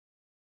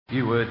If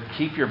you would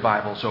keep your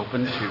Bibles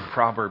open to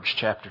Proverbs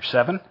chapter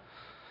 7.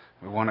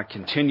 We want to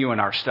continue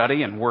in our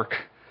study and work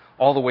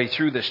all the way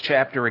through this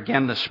chapter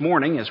again this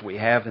morning as we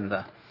have in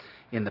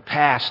the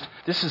past.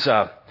 This is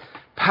a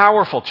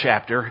powerful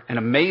chapter, an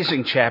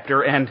amazing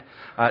chapter, and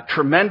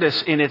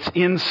tremendous in its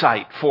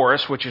insight for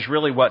us, which is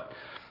really what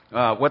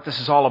this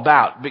is all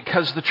about.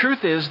 Because the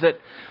truth is that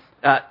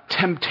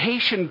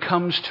temptation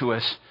comes to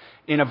us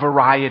in a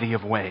variety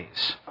of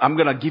ways. I'm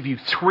going to give you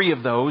 3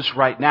 of those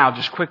right now,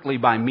 just quickly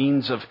by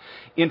means of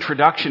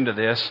introduction to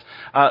this.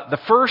 The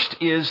first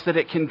is that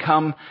it can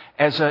come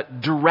as a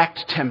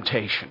direct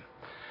temptation.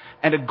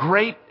 And a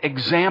great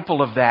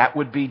example of that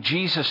would be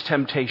Jesus'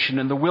 temptation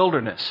in the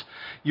wilderness.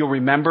 You'll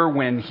remember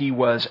when he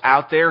was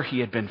out there, he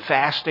had been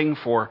fasting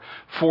for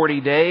 40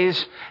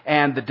 days,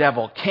 and the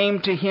devil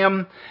came to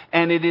him,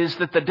 and it is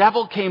that the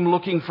devil came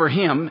looking for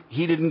him.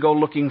 He didn't go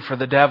looking for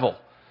the devil.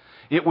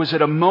 It was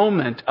at a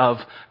moment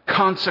of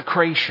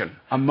consecration,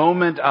 a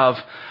moment of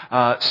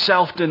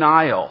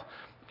self-denial.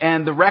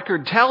 And the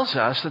record tells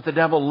us that the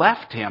devil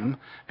left him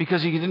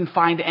because he didn't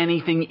find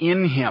anything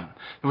in him.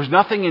 There was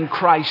nothing in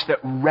Christ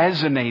that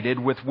resonated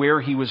with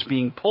where he was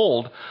being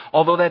pulled,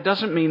 although that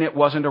doesn't mean it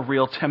wasn't a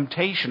real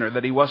temptation or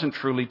that he wasn't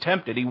truly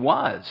tempted. He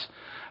was.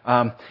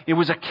 It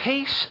was a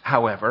case,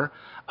 however,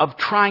 of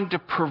trying to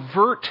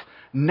pervert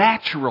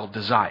natural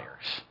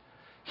desires.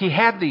 He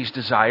had these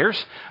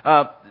desires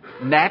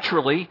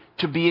naturally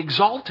to be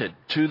exalted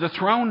to the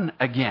throne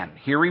again.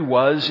 Here he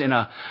was in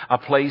a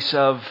place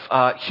of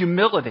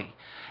humility.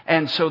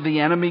 And so the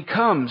enemy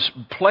comes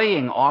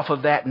playing off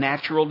of that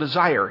natural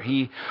desire.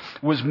 He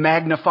was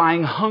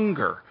magnifying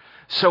hunger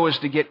so as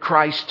to get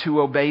Christ to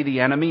obey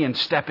the enemy and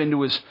step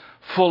into his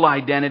full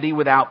identity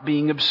without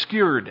being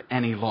obscured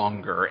any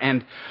longer,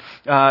 and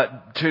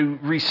to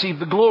receive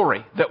the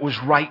glory that was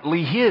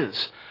rightly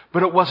his.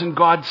 But it wasn't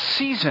God's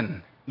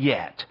season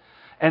yet.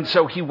 And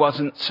so he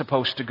wasn't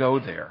supposed to go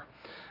there.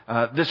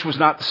 This was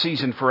not the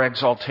season for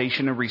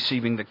exaltation and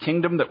receiving the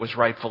kingdom that was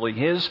rightfully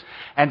his,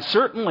 and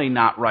certainly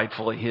not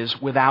rightfully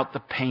his without the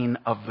pain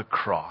of the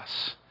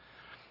cross.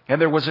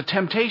 And there was a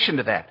temptation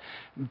to that.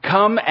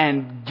 Come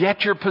and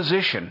get your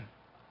position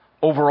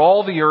over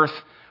all the earth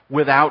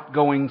without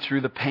going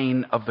through the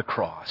pain of the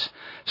cross.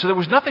 So there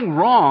was nothing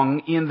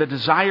wrong in the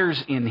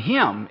desires in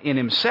him, in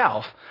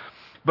himself,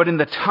 but in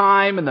the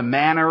time and the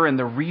manner and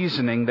the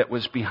reasoning that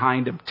was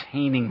behind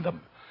obtaining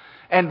them.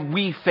 And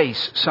we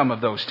face some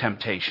of those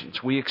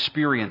temptations. We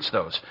experience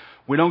those.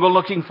 We don't go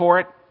looking for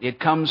it. It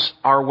comes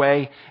our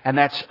way, and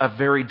that's a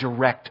very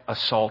direct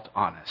assault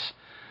on us.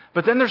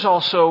 But then there's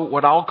also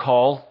what I'll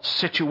call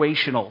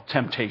situational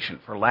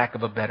temptation, for lack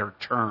of a better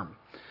term.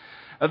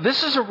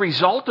 This is a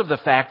result of the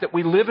fact that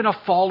we live in a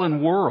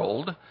fallen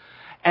world,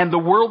 and the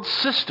world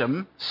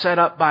system set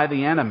up by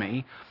the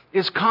enemy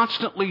is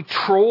constantly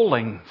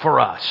trolling for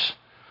us,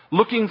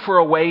 looking for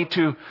a way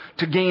to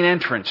gain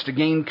entrance, to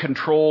gain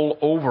control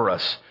over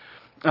us.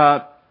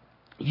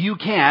 You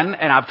can,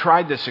 and I've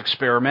tried this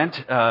experiment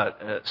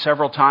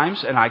several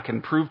times, and I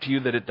can prove to you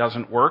that it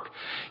doesn't work.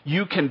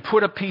 You can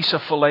put a piece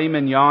of filet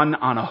mignon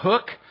on a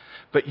hook,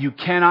 but you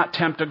cannot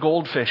tempt a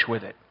goldfish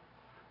with it.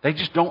 They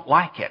just don't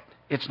like it.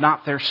 It's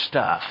not their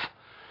stuff.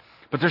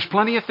 But there's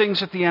plenty of things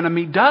that the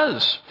enemy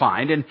does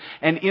find,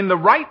 and in the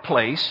right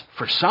place,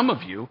 for some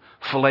of you,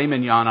 filet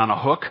mignon on a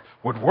hook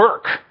would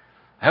work.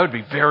 That would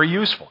be very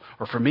useful.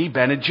 Or for me,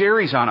 Ben &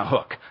 Jerry's on a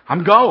hook.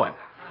 I'm going.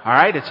 All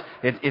right?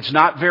 It's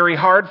not very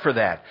hard for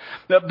that.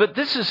 But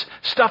this is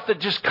stuff that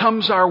just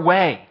comes our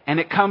way, and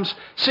it comes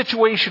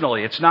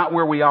situationally. It's not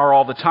where we are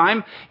all the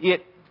time.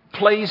 It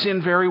plays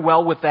in very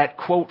well with that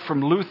quote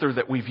from Luther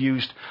that we've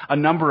used a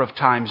number of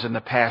times in the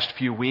past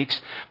few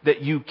weeks,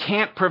 that you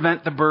can't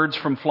prevent the birds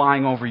from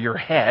flying over your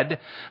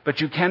head,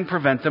 but you can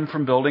prevent them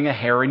from building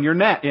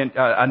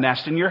a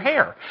nest in your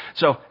hair.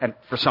 So, and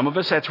for some of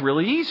us, that's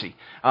really easy.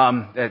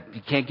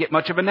 You can't get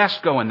much of a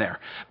nest going there.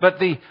 But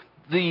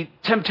the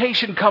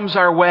temptation comes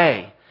our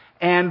way,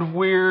 and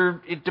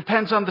it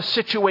depends on the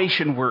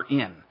situation we're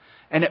in.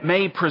 And it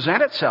may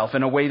present itself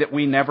in a way that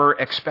we never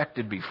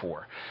expected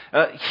before.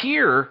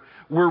 Here,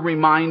 we're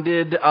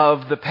reminded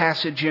of the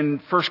passage in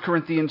 1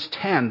 Corinthians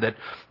 10 that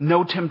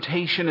no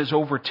temptation has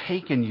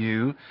overtaken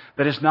you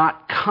that is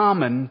not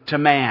common to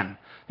man.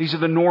 These are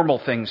the normal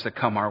things that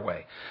come our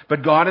way.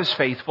 But God is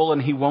faithful, and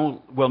He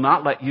will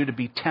not let you to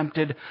be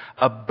tempted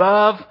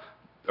above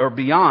or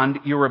beyond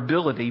your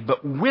ability,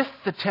 but with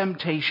the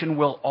temptation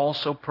will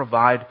also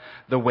provide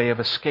the way of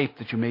escape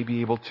that you may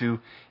be able to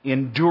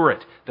endure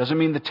it. Doesn't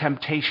mean the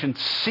temptation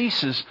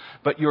ceases,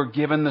 but you're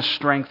given the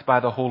strength by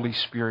the Holy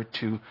Spirit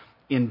to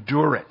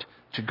endure it,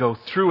 to go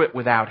through it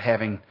without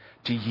having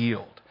to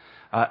yield.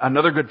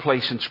 Another good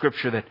place in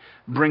Scripture that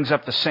brings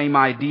up the same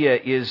idea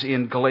is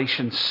in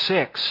Galatians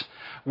 6,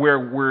 where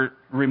we're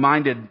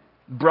reminded,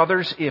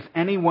 brothers, if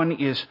anyone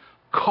is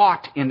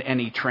caught in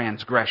any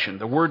transgression.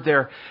 The word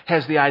there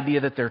has the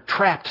idea that they're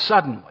trapped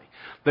suddenly.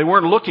 They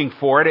weren't looking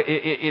for it.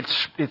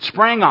 It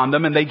sprang on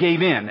them and they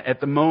gave in at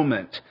the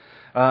moment.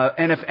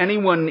 And if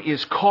anyone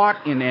is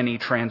caught in any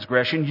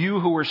transgression, you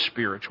who are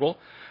spiritual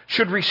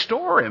should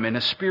restore him in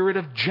a spirit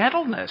of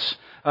gentleness,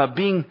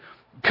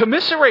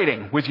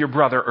 commiserating with your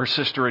brother or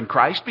sister in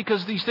Christ,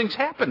 because these things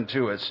happen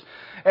to us,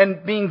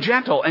 and being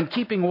gentle and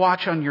keeping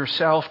watch on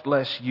yourself,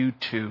 lest you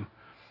too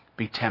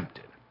be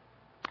tempted.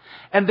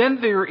 And then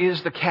there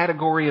is the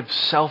category of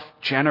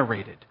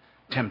self-generated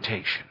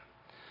temptation.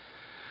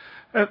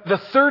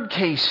 The third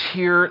case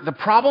here, the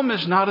problem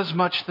is not as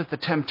much that the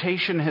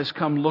temptation has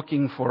come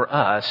looking for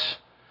us,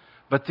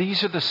 but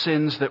these are the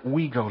sins that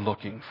we go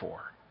looking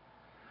for.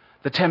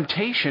 The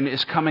temptation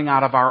is coming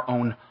out of our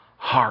own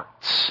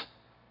hearts.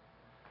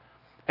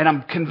 And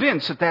I'm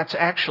convinced that that's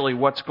actually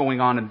what's going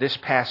on in this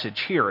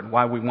passage here, and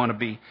why we want to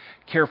be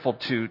careful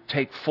to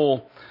take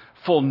full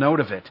note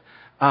of it.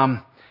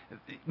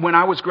 When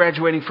I was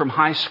graduating from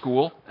high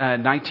school,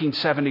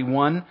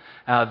 1971,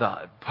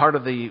 the part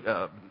of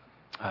the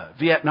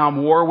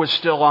Vietnam War was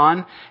still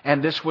on,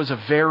 and this was a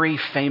very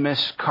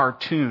famous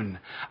cartoon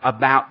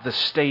about the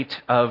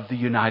state of the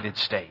United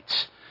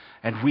States.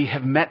 And we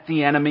have met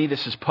the enemy.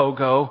 This is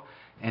Pogo,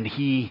 and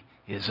he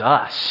is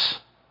us.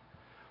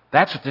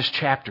 That's what this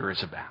chapter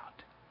is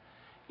about.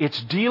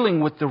 It's dealing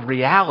with the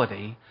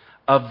reality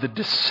of the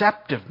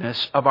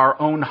deceptiveness of our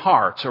own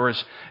hearts, or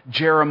as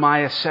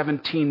Jeremiah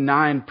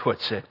 17:9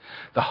 puts it,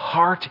 the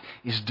heart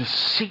is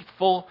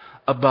deceitful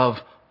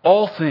above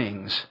all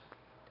things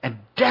and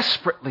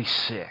desperately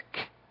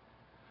sick.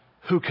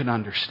 Who can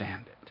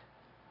understand it?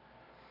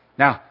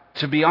 Now,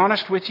 to be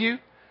honest with you,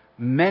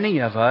 many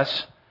of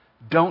us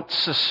don't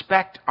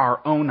suspect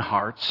our own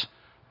hearts,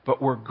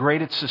 but we're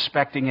great at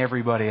suspecting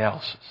everybody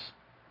else's.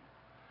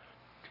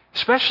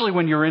 Especially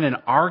when you're in an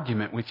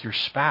argument with your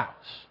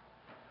spouse.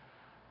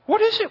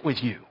 What is it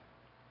with you?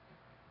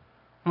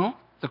 Well,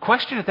 the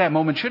question at that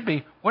moment should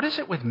be, what is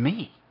it with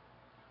me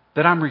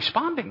that I'm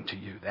responding to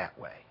you that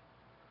way?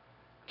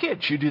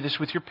 Kids, you do this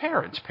with your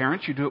parents.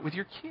 Parents, you do it with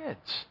your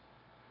kids.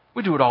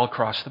 We do it all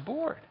across the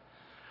board.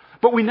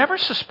 But we never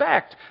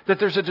suspect that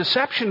there's a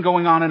deception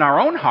going on in our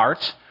own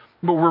hearts,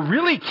 but we're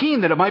really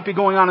keen that it might be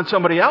going on in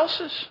somebody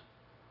else's.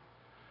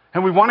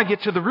 And we want to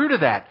get to the root of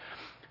that.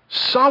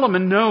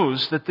 Solomon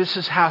knows that this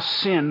is how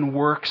sin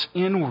works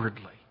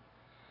inwardly.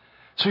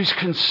 So he's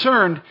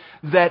concerned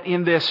that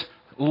in this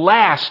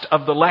last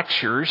of the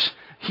lectures,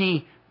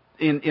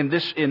 in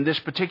this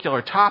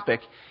particular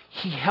topic,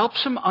 he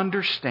helps him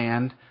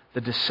understand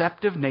the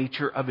deceptive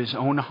nature of his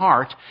own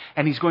heart,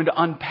 and he's going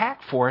to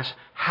unpack for us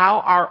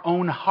how our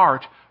own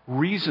heart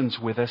reasons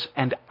with us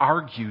and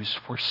argues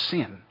for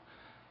sin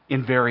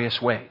in various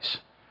ways.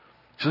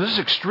 So this is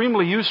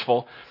extremely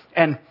useful,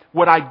 and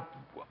what I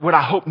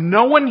hope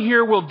no one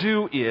here will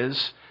do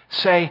is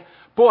say,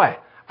 boy,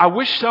 I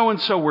wish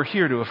so-and-so were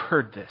here to have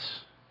heard this.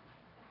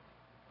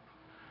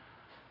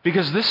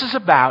 Because this is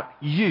about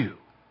you,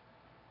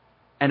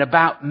 and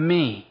about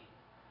me,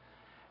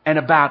 and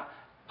about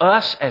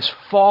us as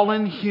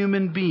fallen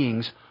human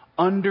beings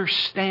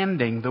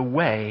understanding the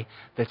way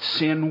that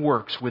sin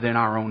works within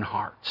our own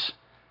hearts.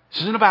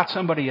 This isn't about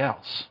somebody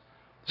else.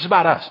 This is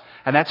about us.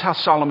 And that's how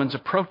Solomon's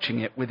approaching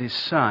it with his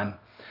son.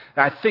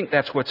 I think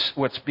that's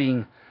what's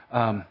being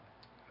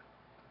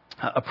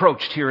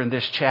approached here in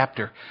this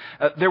chapter.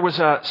 There was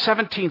a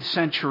 17th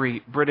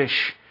century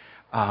British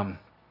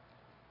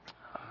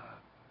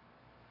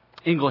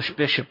English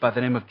bishop by the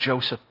name of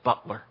Joseph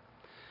Butler.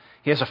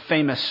 He has a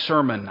famous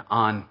sermon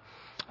on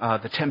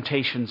the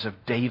temptations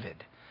of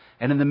David.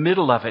 And in the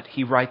middle of it,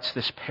 he writes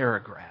this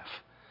paragraph.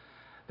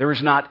 There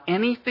is not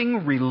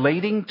anything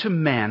relating to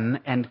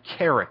men and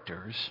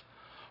characters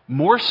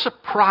more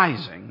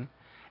surprising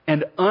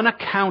and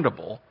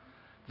unaccountable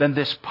than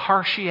this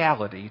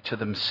partiality to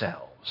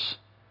themselves.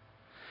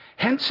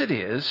 Hence it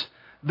is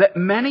that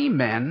many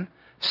men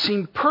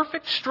seem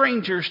perfect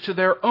strangers to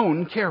their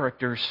own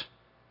characters.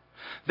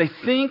 They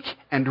think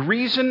and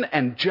reason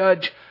and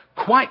judge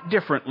quite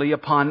differently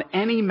upon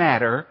any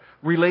matter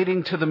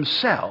relating to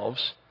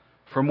themselves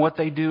from what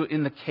they do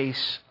in the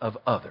case of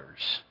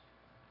others.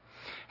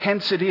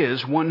 Hence it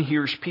is one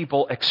hears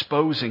people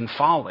exposing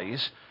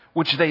follies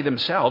which they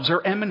themselves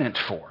are eminent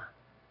for,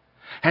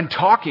 and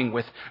talking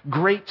with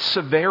great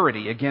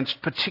severity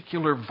against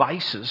particular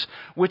vices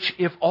which,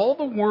 if all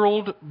the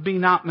world be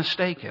not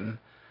mistaken,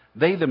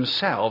 they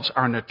themselves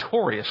are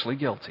notoriously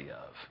guilty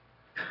of.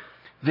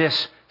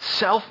 This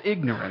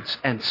self-ignorance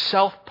and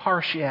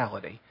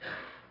self-partiality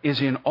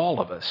is in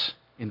all of us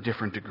in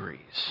different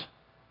degrees.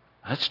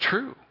 That's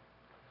true.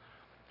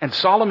 And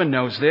Solomon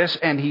knows this,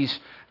 and he's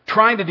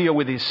trying to deal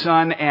with his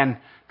son and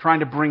trying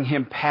to bring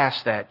him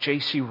past that.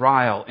 J.C.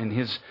 Ryle, in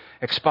his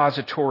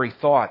expository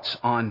thoughts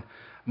on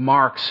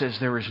Mark, says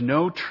there is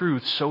no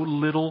truth so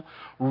little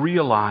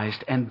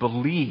realized and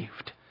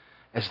believed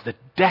as the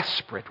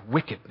desperate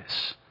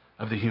wickedness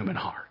of the human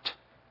heart.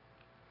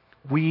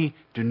 We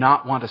do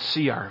not want to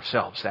see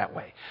ourselves that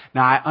way.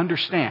 Now, I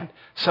understand.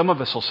 Some of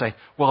us will say,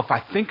 well, if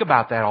I think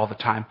about that all the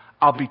time,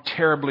 I'll be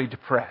terribly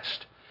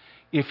depressed.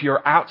 If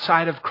you're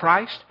outside of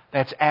Christ,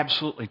 that's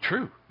absolutely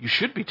true. You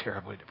should be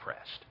terribly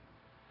depressed.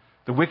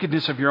 The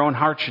wickedness of your own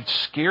heart should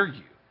scare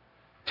you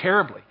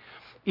terribly.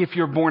 If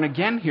you're born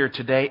again here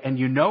today and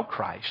you know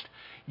Christ,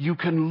 you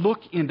can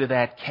look into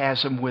that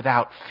chasm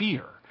without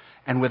fear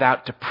and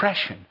without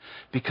depression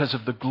because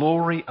of the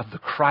glory of the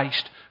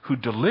Christ who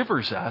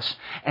delivers us,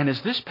 and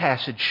as this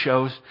passage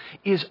shows,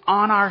 is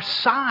on our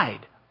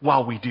side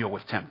while we deal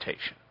with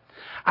temptation.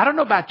 I don't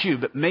know about you,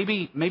 but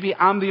maybe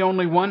I'm the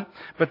only one,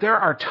 but there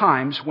are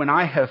times when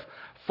I have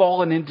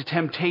fallen into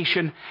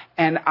temptation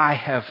and I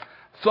have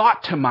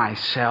thought to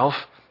myself,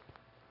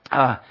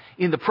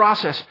 in the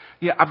process,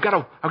 I've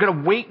got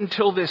to wait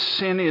until this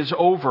sin is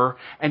over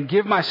and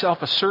give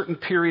myself a certain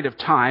period of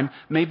time,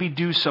 maybe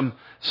do some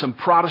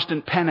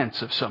Protestant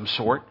penance of some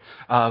sort,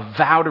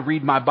 vow to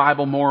read my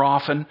Bible more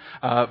often,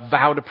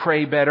 vow to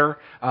pray better,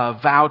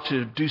 vow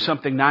to do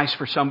something nice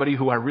for somebody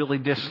who I really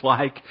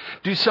dislike,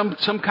 do some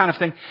kind of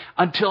thing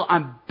until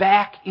I'm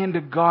back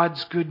into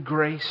God's good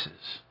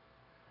graces,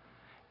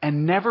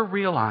 and never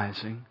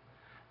realizing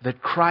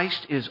that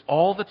Christ is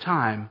all the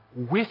time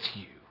with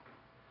you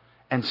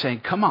and saying,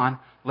 come on,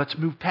 let's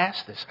move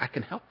past this. I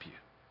can help you.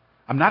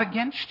 I'm not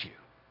against you.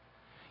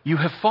 You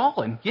have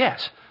fallen,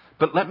 yes,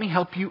 but let me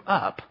help you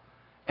up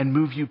and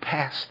move you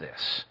past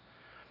this.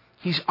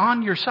 He's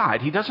on your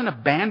side. He doesn't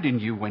abandon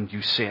you when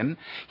you sin.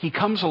 He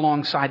comes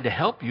alongside to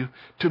help you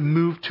to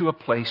move to a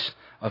place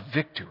of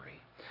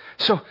victory.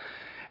 So,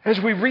 as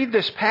we read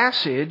this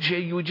passage,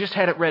 you just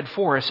had it read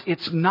for us,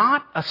 it's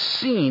not a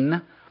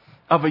scene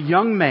of a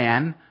young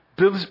man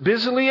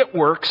busily at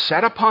work,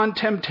 set upon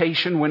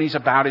temptation when he's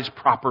about his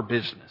proper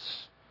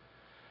business.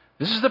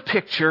 This is the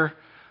picture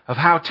of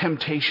how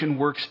temptation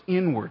works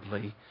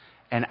inwardly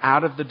and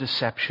out of the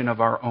deception of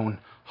our own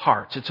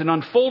hearts. It's an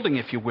unfolding,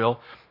 if you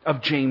will,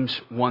 of James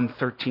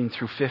 1:13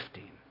 through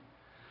 15.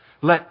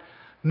 Let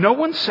no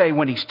one say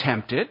when he's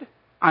tempted,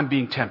 I'm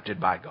being tempted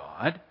by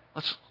God.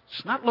 Let's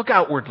not look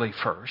outwardly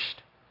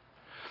first.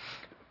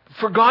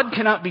 For God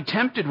cannot be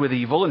tempted with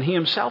evil, and he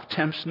himself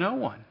tempts no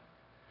one.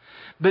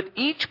 But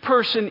each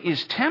person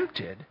is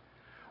tempted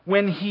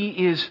when he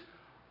is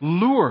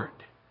lured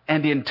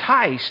and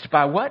enticed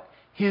by what?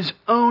 His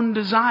own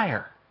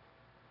desire.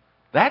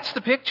 That's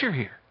the picture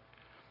here.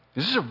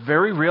 This is a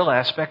very real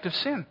aspect of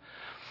sin.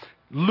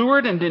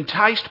 Lured and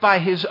enticed by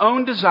his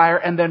own desire,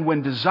 and then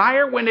when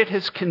desire, when it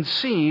has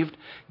conceived,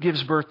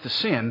 gives birth to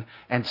sin,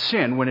 and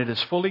sin, when it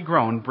is fully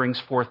grown, brings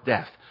forth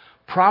death.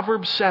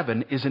 Proverbs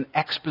 7 is an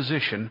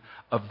exposition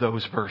of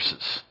those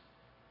verses.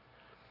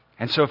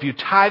 And so if you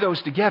tie those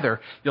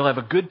together, you'll have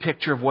a good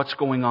picture of what's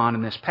going on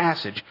in this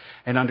passage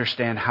and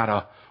understand how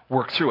to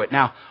work through it.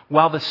 Now,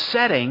 while the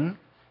setting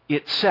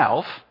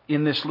itself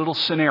in this little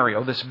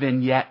scenario, this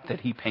vignette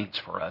that he paints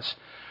for us,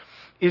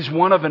 is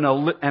one of an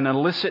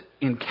illicit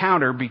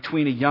encounter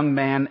between a young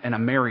man and a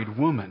married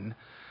woman,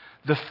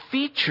 the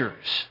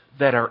features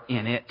that are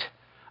in it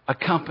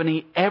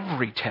accompany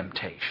every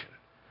temptation.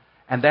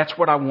 And that's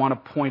what I want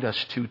to point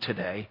us to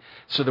today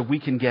so that we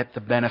can get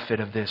the benefit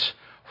of this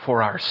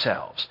for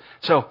ourselves.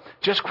 So,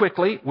 just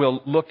quickly,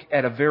 we'll look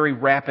at a very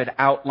rapid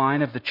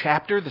outline of the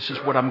chapter. This is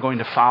what I'm going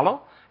to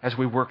follow as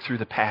we work through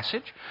the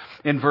passage.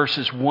 In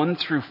verses 1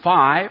 through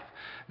 5,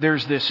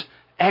 there's this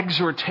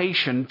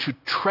exhortation to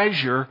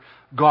treasure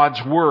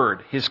God's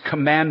Word, His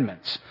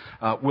commandments.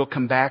 We'll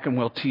come back and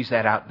we'll tease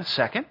that out in a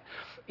second.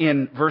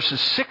 In verses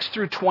 6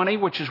 through 20,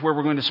 which is where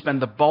we're going to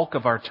spend the bulk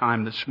of our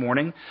time this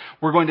morning,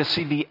 we're going to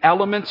see the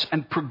elements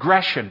and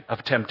progression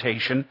of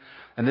temptation.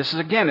 And this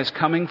is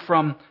coming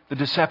from the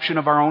deception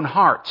of our own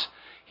hearts.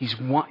 He's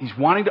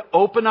wanting to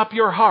open up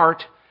your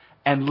heart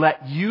and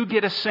let you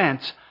get a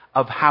sense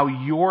of how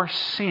your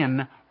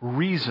sin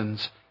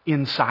reasons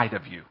inside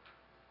of you,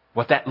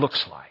 what that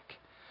looks like.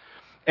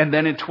 And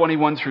then in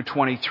 21 through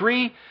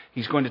 23,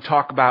 he's going to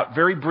talk about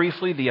very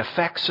briefly the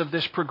effects of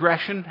this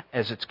progression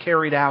as it's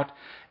carried out.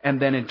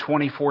 And then in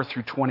 24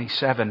 through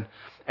 27,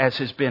 as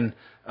has been,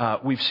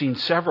 we've seen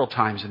several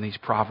times in these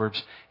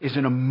Proverbs, is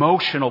an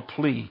emotional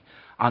plea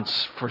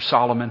for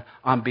Solomon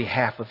on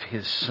behalf of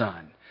his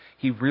son.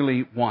 He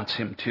really wants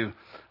him to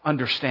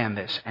understand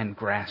this and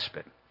grasp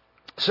it.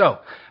 So,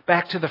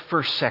 back to the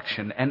first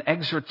section, an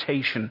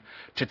exhortation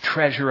to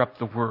treasure up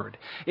the Word.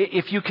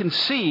 If you can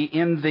see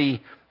in the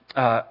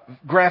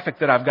graphic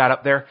that I've got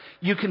up there,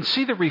 you can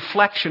see the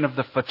reflection of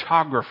the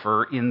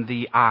photographer in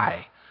the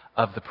eye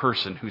of the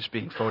person who's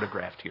being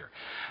photographed here.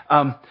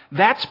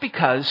 That's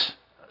because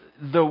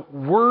the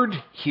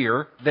word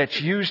here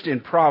that's used in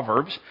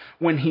Proverbs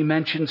when he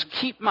mentions,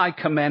 keep my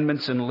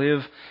commandments and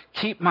live,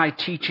 keep my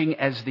teaching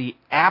as the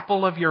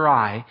apple of your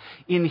eye,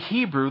 in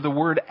Hebrew the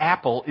word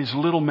apple is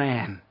little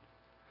man.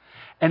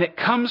 And it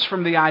comes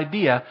from the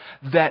idea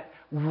that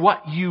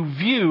what you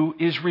view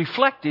is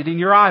reflected in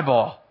your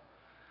eyeball.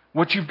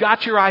 What you've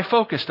got your eye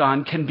focused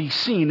on can be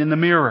seen in the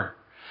mirror.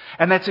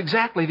 And that's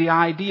exactly the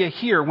idea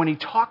here when he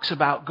talks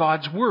about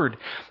God's Word.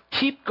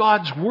 Keep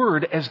God's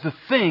Word as the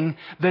thing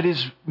that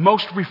is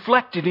most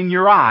reflected in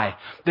your eye,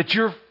 that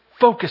you're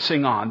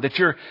focusing on, that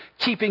you're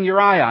keeping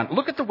your eye on.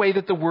 Look at the way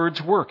that the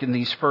words work in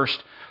these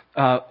first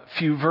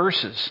few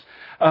verses.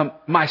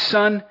 My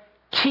son,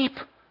 keep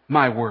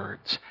my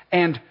words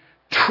and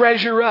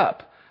treasure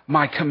up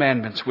my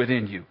commandments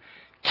within you.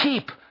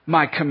 Keep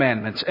my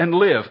commandments and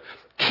live.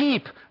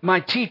 Keep my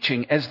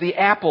teaching as the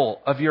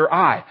apple of your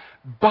eye.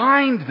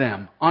 Bind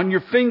them on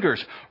your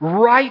fingers.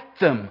 Write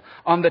them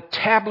on the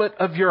tablet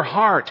of your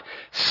heart.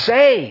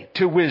 Say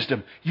to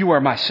wisdom, you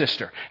are my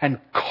sister. And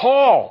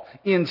call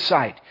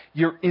insight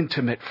your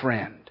intimate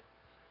friend.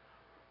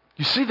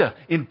 You see the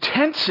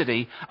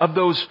intensity of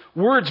those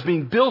words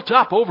being built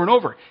up over and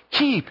over.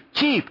 Keep,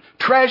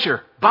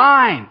 treasure,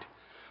 bind,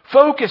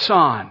 focus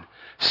on.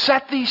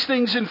 Set these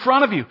things in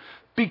front of you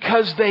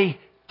because they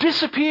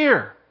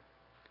disappear.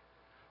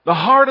 The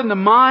heart and the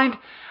mind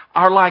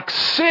are like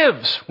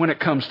sieves when it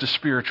comes to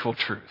spiritual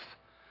truth.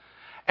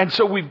 And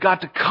so we've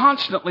got to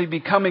constantly be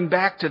coming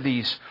back to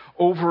these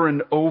over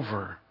and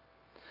over.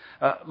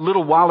 A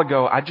little while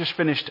ago, I just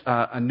finished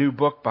a new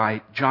book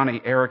by Johnny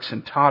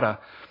Erickson Tada.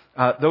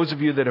 Those of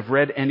you that have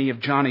read any of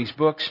Johnny's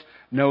books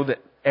know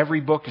that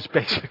every book is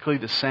basically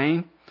the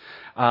same,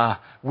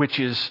 which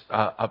is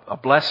a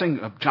blessing.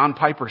 John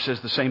Piper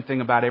says the same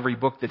thing about every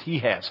book that he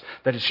has,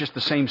 that it's just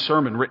the same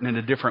sermon written in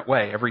a different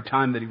way every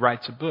time that he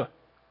writes a book.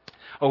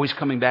 Always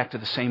coming back to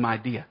the same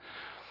idea.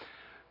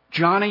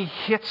 Johnny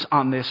hits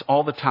on this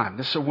all the time.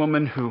 This is a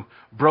woman who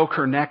broke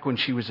her neck when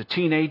she was a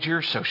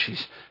teenager, so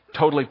she's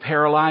totally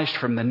paralyzed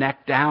from the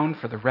neck down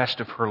for the rest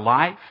of her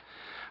life.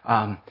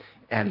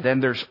 And then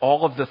there's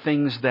all of the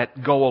things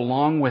that go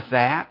along with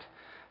that.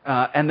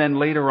 And then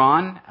later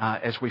on,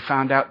 as we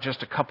found out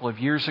just a couple of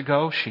years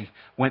ago, she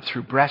went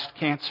through breast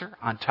cancer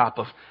on top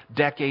of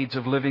decades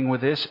of living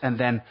with this. And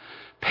then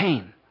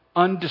pain,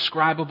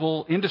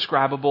 indescribable,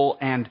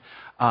 and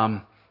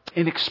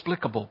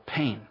inexplicable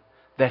pain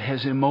that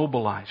has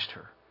immobilized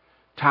her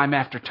time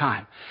after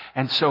time.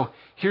 And so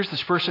here's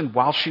this person,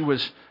 while she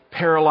was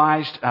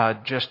paralyzed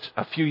just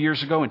a few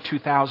years ago in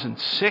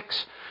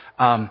 2006,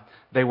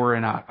 they were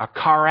in a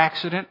car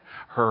accident.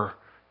 Her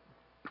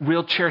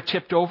wheelchair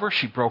tipped over.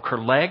 She broke her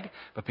leg,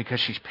 but because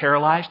she's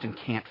paralyzed and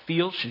can't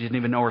feel, she didn't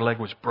even know her leg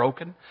was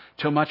broken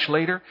till much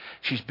later.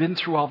 She's been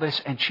through all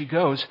this, and she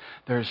goes,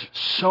 there's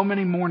so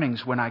many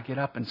mornings when I get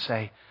up and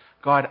say,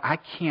 God, I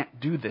can't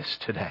do this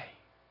today.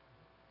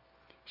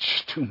 It's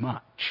just too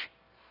much.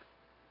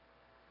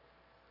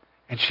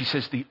 And she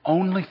says, the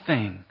only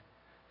thing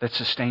that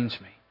sustains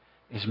me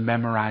is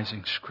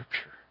memorizing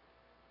Scripture.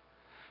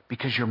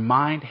 Because your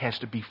mind has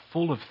to be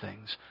full of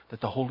things that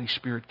the Holy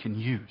Spirit can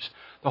use.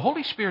 The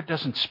Holy Spirit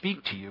doesn't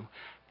speak to you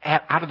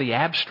out of the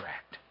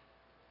abstract.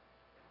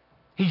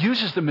 He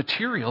uses the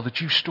material that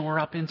you store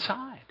up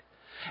inside.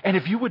 And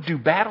if you would do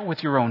battle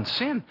with your own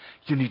sin,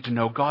 you need to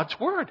know God's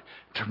Word,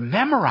 to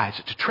memorize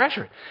it, to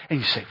treasure it. And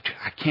you say,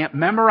 I can't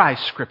memorize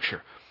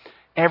Scripture.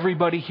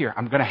 Everybody here,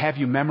 I'm going to have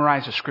you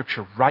memorize a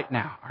Scripture right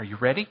now. Are you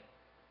ready?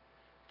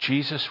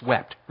 Jesus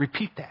wept.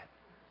 Repeat that.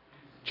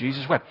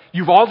 Jesus wept.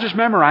 You've all just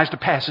memorized a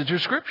passage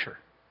of Scripture.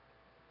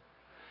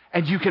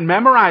 And you can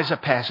memorize a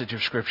passage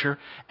of Scripture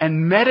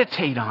and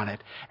meditate on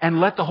it and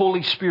let the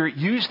Holy Spirit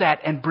use that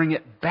and bring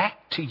it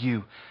back to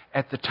you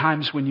at the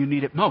times when you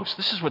need it most.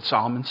 This is what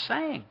Solomon's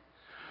saying.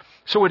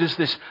 So it is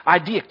this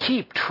idea,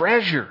 keep,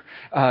 treasure,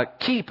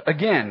 keep,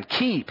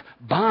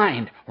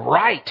 bind,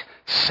 write,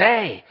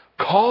 say,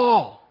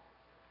 call.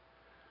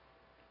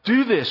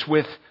 Do this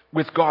with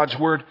God's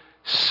Word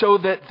so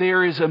that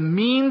there is a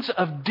means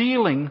of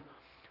dealing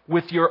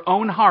with your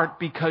own heart,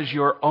 because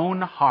your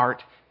own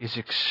heart is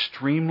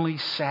extremely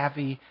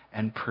savvy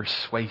and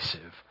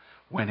persuasive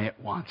when it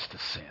wants to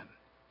sin.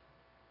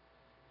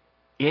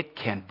 It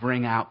can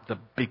bring out the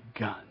big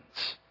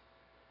guns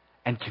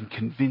and can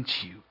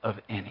convince you of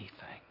anything.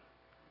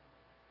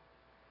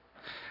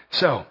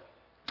 So,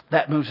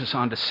 that moves us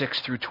on to 6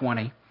 through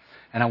 20.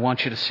 And I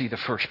want you to see the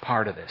first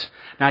part of this.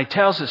 Now, he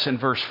tells us in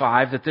verse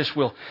 5 that this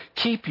will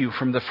keep you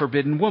from the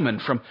forbidden woman,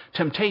 from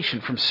temptation,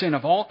 from sin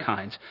of all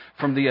kinds,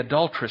 from the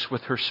adulteress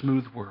with her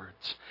smooth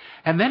words.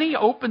 And then he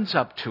opens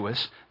up to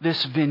us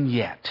this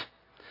vignette.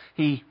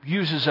 He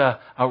uses a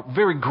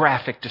very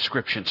graphic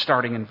description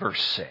starting in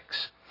verse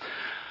 6.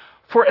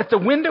 For at the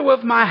window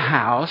of my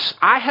house,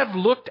 I have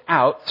looked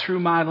out through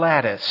my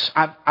lattice.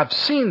 I've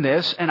seen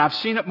this, and I've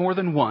seen it more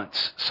than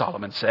once,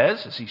 Solomon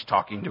says, as he's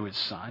talking to his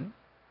son.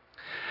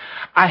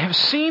 I have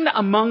seen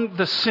among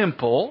the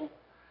simple,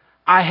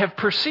 I have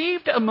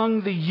perceived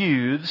among the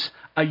youths,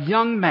 a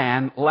young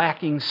man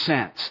lacking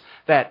sense.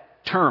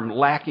 That term,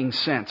 lacking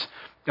sense,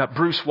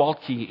 Bruce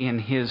Waltke in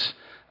his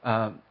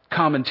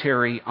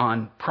commentary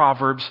on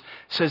Proverbs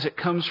says it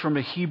comes from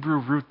a Hebrew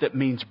root that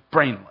means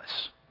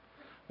brainless.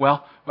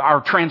 Well,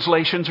 our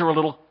translations are a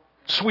little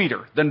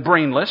sweeter than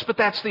brainless, but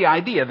that's the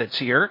idea that's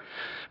here.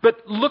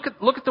 But look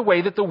at the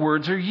way that the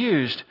words are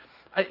used.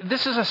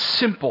 This is a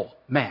simple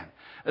man.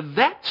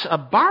 That's a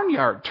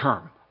barnyard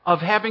term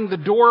of having the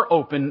door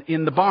open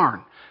in the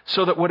barn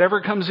so that whatever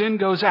comes in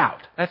goes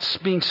out. That's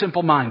being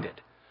simple-minded.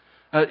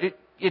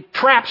 It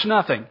traps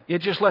nothing. It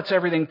just lets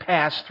everything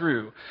pass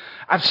through.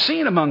 I've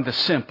seen among the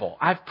simple.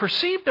 I've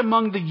perceived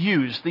among the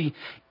youths, the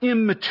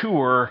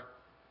immature,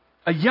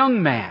 a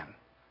young man,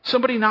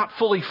 somebody not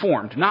fully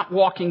formed, not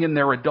walking in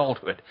their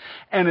adulthood.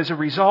 And as a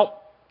result,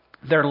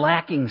 they're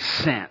lacking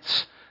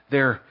sense.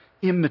 They're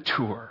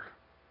immature.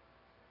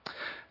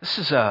 This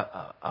is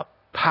a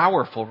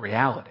powerful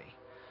reality.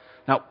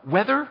 Now,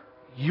 whether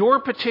your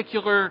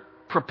particular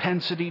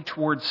propensity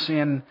towards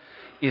sin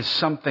is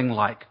something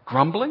like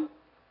grumbling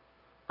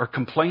or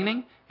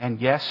complaining,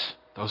 and yes,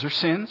 those are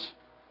sins,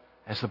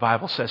 as the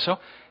Bible says so,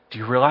 do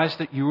you realize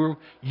that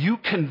you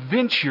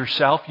convince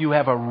yourself you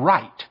have a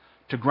right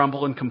to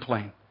grumble and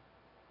complain?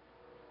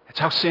 That's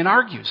how sin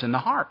argues in the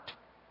heart.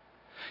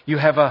 You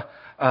have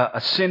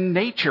a sin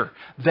nature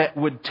that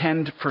would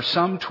tend for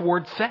some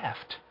toward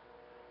theft,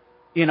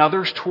 in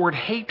others toward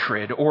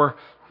hatred or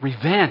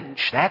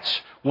revenge.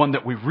 That's one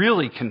that we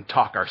really can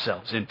talk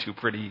ourselves into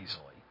pretty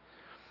easily.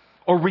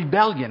 Or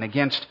rebellion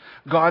against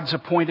God's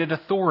appointed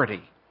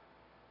authority.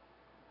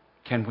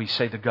 Can we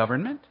say the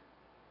government?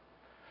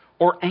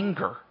 Or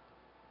anger,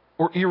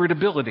 or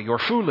irritability, or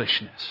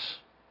foolishness.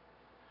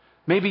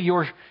 Maybe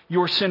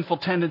your sinful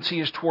tendency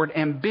is toward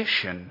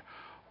ambition,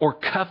 or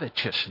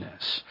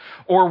covetousness,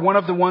 or one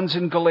of the ones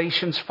in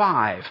Galatians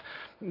 5,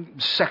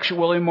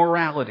 sexual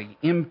immorality,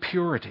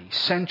 impurity,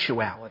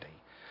 sensuality.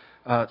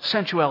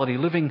 Sensuality,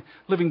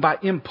 living by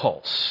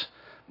impulse,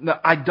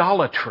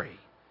 idolatry,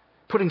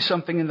 putting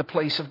something in the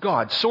place of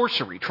God,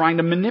 sorcery, trying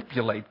to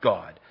manipulate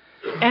God,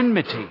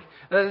 enmity,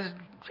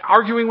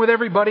 arguing with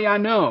everybody I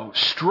know,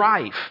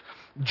 strife,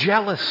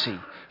 jealousy,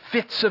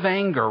 fits of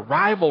anger,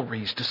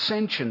 rivalries,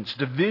 dissensions,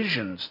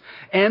 divisions,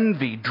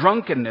 envy,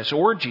 drunkenness,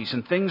 orgies,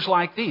 and things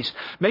like these.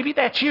 Maybe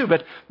that's you,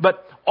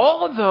 but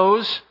all of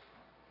those,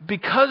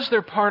 because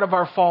they're part of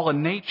our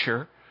fallen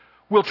nature,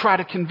 will try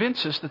to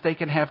convince us that they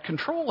can have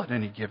control at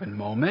any given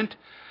moment.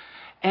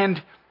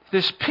 And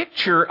this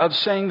picture of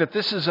saying that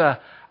this is a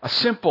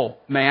simple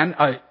man,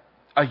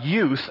 a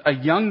youth, a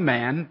young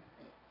man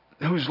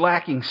who's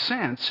lacking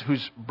sense,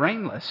 who's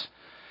brainless,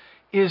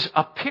 is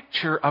a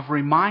picture of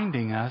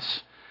reminding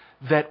us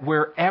that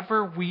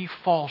wherever we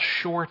fall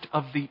short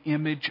of the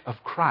image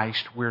of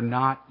Christ, we're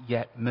not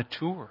yet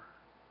mature.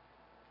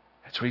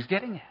 That's what he's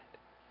getting at.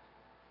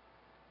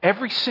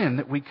 Every sin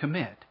that we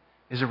commit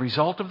is a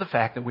result of the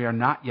fact that we are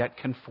not yet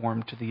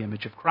conformed to the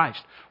image of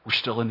Christ. We're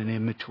still in an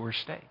immature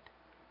state.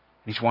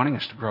 And he's wanting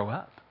us to grow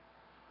up.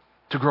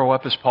 To grow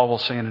up, as Paul will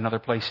say in another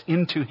place,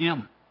 into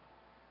him.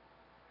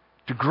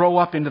 To grow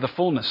up into the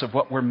fullness of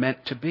what we're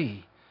meant to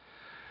be.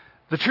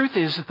 The truth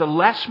is that the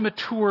less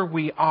mature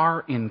we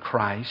are in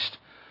Christ,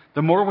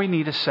 the more we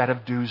need a set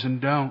of do's and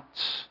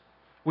don'ts.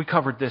 We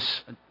covered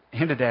this,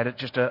 hinted at it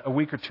just a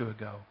week or two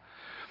ago.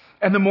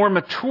 And the more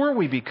mature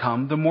we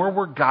become, the more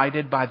we're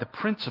guided by the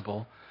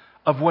principle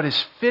of what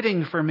is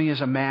fitting for me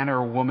as a man or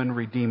a woman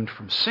redeemed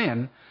from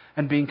sin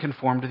and being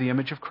conformed to the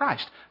image of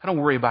Christ. I don't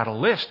worry about a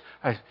list.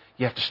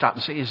 You have to stop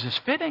and say, is this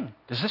fitting?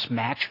 Does this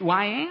match who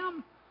I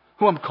am?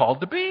 Who I'm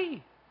called to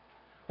be?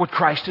 What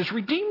Christ has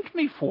redeemed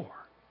me for?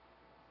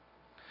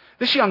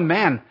 This young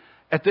man,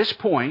 at this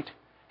point,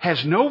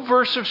 has no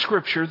verse of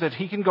Scripture that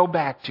he can go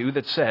back to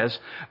that says,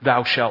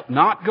 "Thou shalt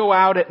not go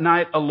out at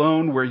night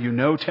alone where you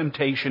know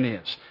temptation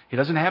is." He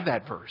doesn't have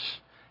that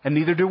verse, and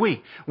neither do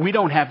we. We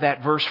don't have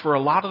that verse for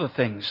a lot of the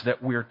things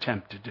that we're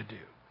tempted to do.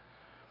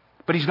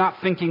 But he's not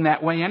thinking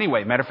that way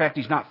anyway. Matter of fact,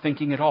 he's not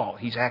thinking at all.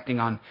 He's acting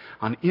on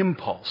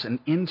impulse and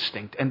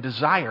instinct and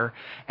desire,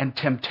 and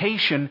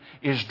temptation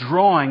is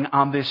drawing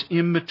on this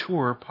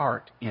immature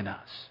part in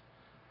us,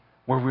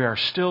 where we are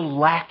still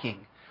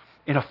lacking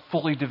in a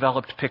fully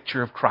developed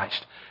picture of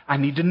Christ. I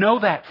need to know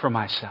that for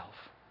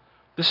myself.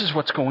 This is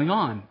what's going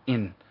on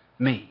in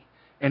me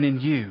and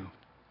in you.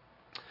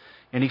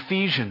 In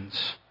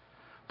Ephesians,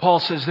 Paul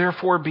says,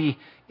 "Therefore be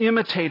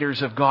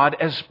imitators of God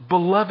as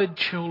beloved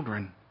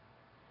children,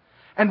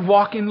 and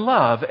walk in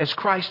love as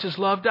Christ has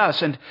loved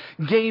us and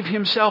gave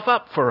himself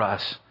up for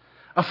us,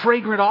 a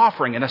fragrant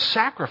offering and a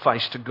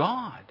sacrifice to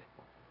God."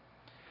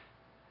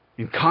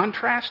 In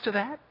contrast to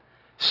that,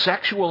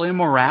 sexual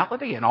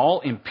immorality and all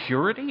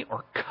impurity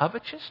or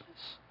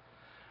covetousness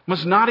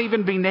must not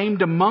even be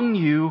named among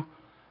you.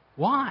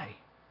 Why?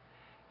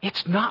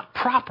 It's not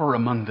proper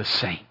among the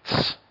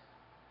saints.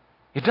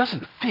 It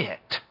doesn't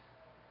fit.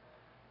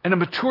 And a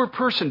mature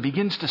person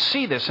begins to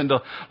see this and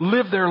to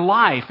live their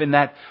life in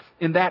that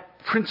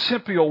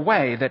principial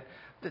way that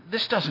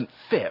this doesn't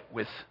fit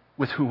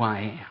with who I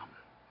am.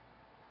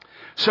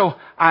 So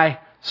I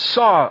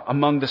saw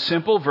among the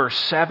simple, verse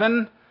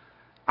 7,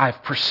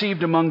 I've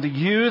perceived among the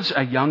youths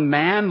a young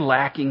man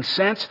lacking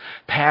sense,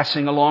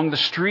 passing along the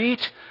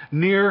street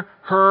near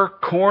her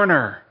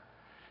corner,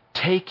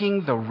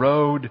 taking the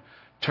road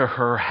to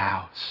her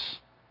house.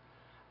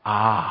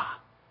 Ah,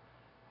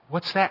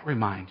 what's that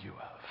remind you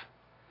of?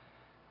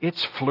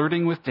 It's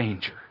flirting with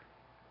danger.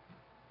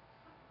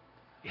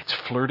 It's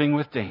flirting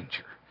with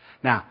danger.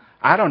 Now,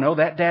 I don't know,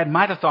 that dad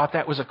might have thought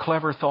that was a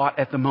clever thought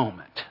at the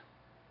moment.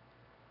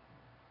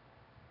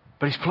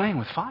 But he's playing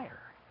with fire.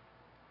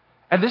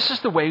 And this is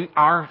the way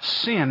our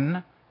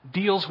sin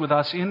deals with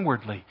us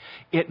inwardly.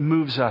 It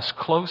moves us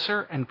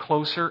closer and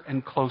closer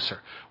and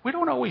closer. We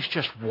don't always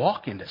just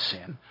walk into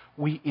sin.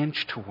 We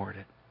inch toward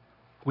it.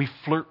 We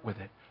flirt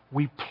with it.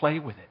 We play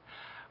with it.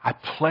 I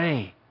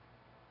play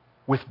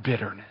with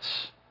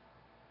bitterness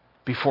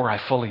before I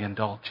fully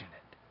indulge in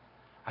it.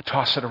 I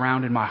toss it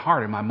around in my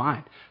heart, in my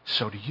mind.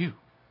 So do you.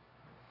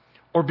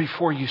 or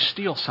before you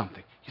steal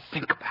something, you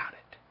think about it.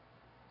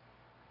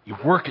 You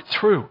work it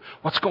through.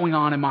 What's going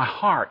on in my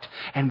heart?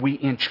 And we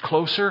inch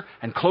closer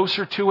and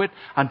closer to it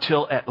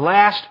until at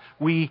last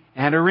we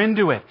enter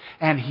into it.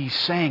 And he's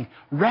saying,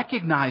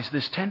 recognize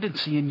this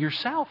tendency in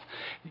yourself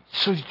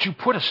so that you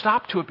put a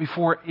stop to it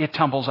before it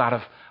tumbles out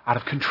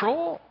of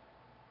control.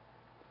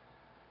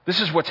 This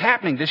is what's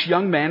happening. This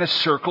young man is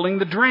circling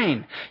the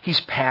drain.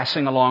 He's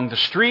passing along the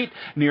street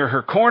near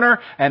her corner,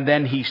 and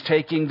then he's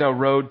taking the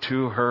road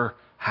to her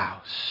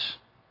house.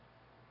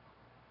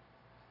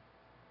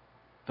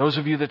 Those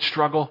of you that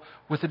struggle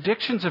with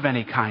addictions of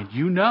any kind,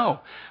 you know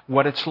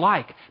what it's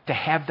like to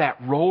have that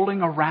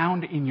rolling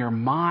around in your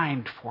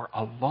mind for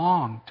a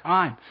long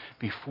time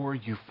before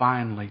you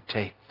finally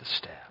take the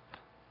step.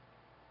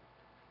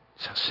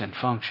 That's how sin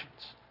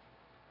functions.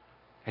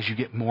 As you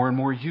get more and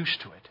more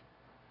used to it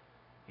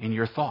in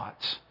your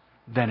thoughts,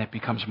 then it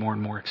becomes more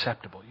and more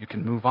acceptable. You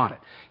can move on it.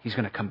 He's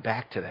going to come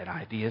back to that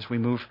idea as we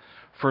move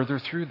further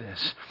through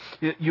this.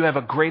 You have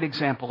a great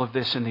example of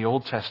this in the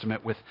Old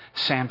Testament with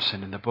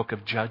Samson in the book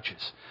of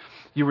Judges.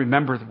 You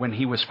remember when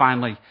he was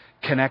finally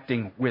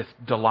connecting with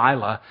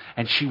Delilah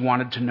and she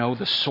wanted to know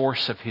the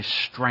source of his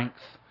strength.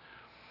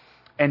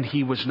 And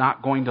he was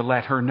not going to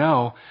let her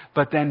know.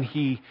 But then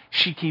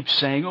she keeps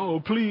saying,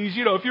 oh, please,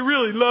 if you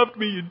really loved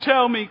me, you'd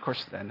tell me. Of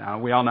course, then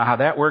we all know how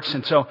that works.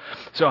 And so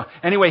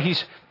anyway,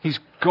 he's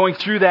going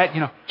through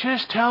that,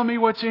 just tell me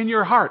what's in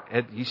your heart.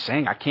 And he's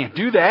saying, I can't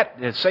do that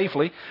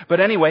safely. But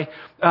anyway,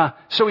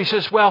 so he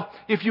says, well,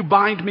 if you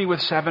bind me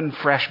with 7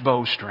 fresh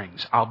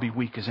bowstrings, I'll be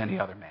weak as any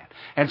other man.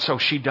 And so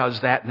she does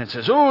that and it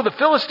says, oh, the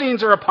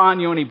Philistines are upon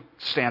you. And he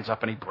stands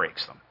up and he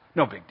breaks them.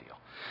 No big deal.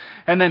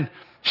 And then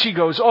she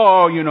goes,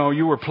 oh,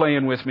 you were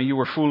playing with me, you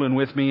were fooling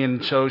with me.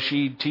 And so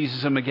she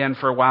teases him again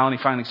for a while. And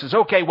he finally says,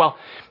 okay, well,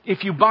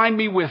 if you bind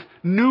me with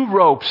new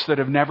ropes that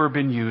have never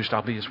been used,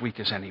 I'll be as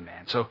weak as any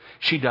man. So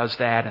she does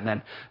that. And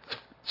then,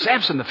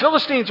 Samson, the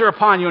Philistines are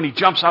upon you. And he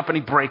jumps up and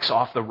he breaks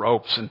off the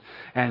ropes.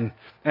 And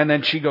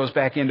then she goes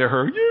back into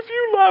her, if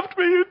you loved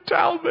me, you'd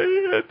tell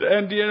me.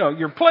 And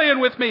you're playing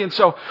with me. And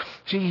so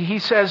he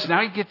says,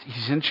 now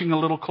he's inching a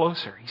little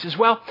closer. He says,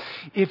 well,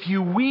 if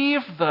you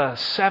weave the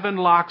 7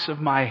 locks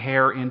of my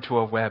hair into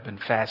a web and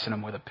fasten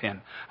them with a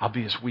pin, I'll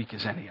be as weak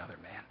as any other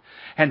man.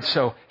 And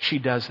so she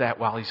does that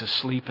while he's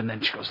asleep. And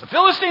then she goes, the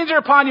Philistines are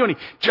upon you. And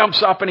he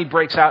jumps up and he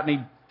breaks out and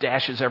he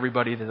dashes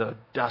everybody to the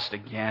dust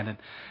again.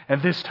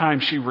 And this time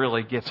she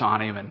really gets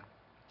on him and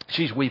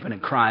she's weeping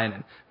and crying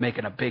and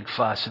making a big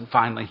fuss. And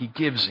finally he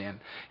gives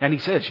in. And he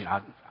says,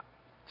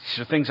 these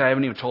are things I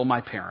haven't even told my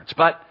parents.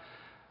 But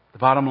the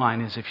bottom line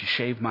is if you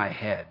shave my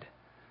head,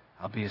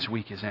 I'll be as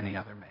weak as any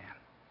other man.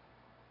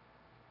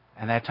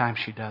 And that time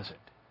she does it.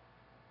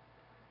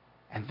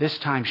 And this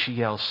time she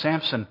yells,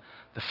 Samson,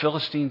 the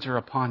Philistines are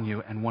upon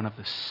you. And one of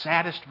the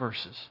saddest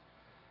verses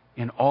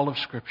in all of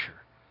Scripture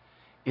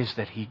is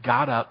that he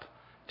got up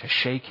to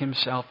shake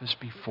himself as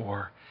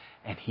before,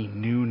 and he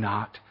knew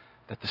not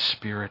that the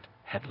Spirit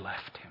had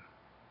left him.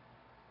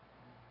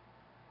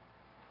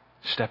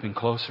 Stepping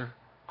closer,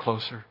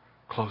 closer,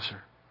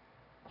 closer.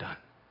 Done.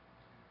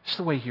 It's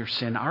the way your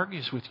sin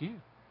argues with you.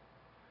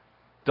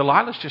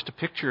 Delilah's just a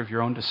picture of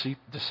your own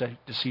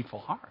deceitful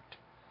heart.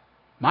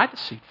 My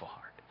deceitful heart.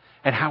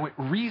 And how it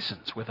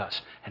reasons with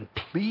us and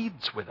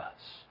pleads with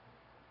us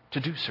to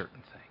do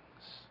certain things.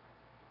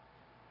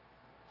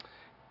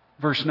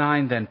 Verse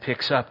 9 then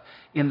picks up,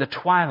 in the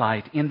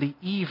twilight, in the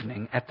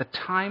evening, at the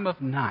time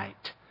of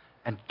night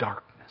and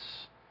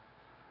darkness.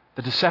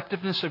 The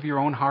deceptiveness of your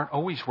own heart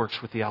always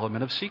works with the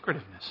element of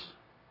secretiveness.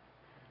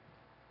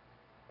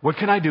 What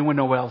can I do when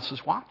no one else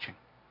is watching?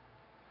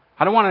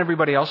 I don't want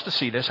everybody else to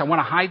see this. I want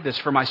to hide this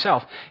for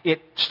myself.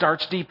 It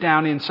starts deep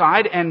down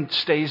inside and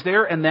stays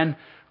there and then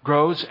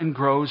grows and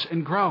grows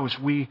and grows.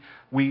 We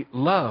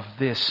love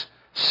this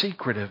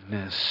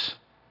secretiveness.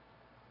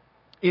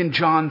 In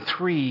John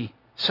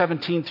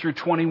 3:17 through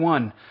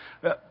 21,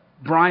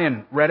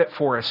 Brian read it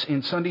for us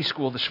in Sunday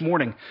school this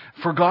morning.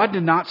 For God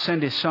did not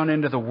send His Son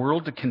into the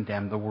world to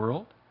condemn the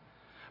world,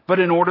 but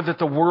in order that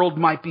the world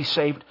might be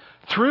saved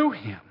through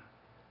Him.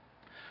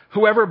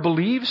 Whoever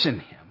believes in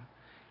Him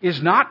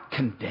is not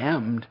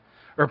condemned,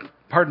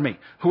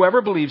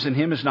 whoever believes in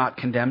Him is not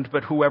condemned,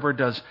 but whoever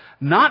does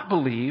not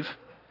believe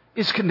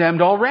is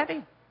condemned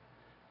already,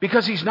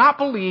 because he's not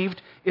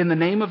believed in the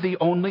name of the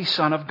only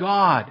Son of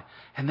God.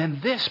 And then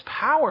this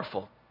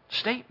powerful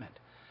statement.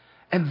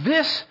 And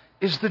this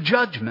is the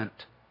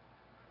judgment,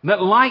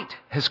 that light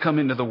has come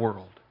into the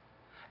world,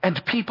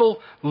 and people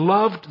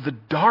loved the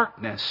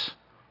darkness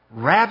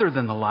rather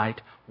than the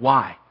light.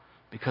 Why?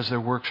 Because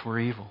their works were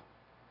evil.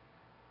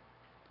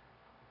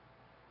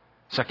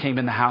 So I came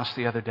in the house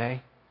the other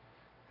day.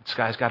 This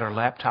guy's got her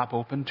laptop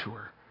open to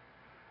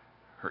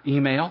her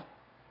email.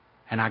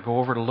 And I go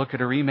over to look at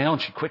her email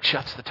and she quick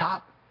shuts the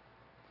top.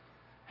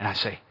 And I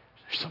say,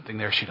 there's something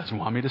there she doesn't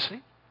want me to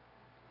see.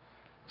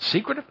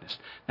 Secretiveness.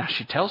 Now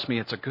she tells me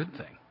it's a good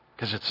thing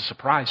because it's a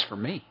surprise for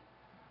me.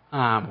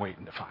 I'm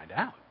waiting to find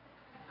out.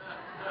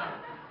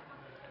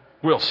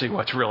 We'll see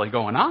what's really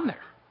going on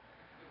there.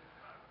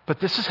 But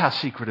this is how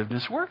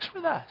secretiveness works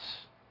with us.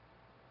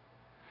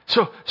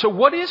 So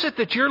what is it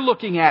that you're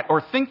looking at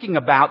or thinking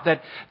about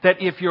that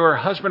if your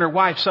husband or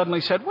wife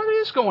suddenly said, what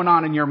is going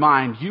on in your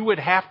mind? You would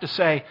have to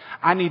say,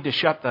 I need to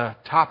shut the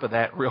top of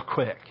that real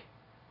quick.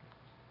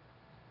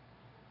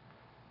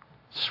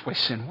 This is the way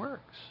sin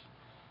works.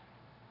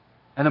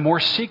 And the more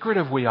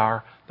secretive we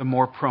are, the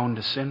more prone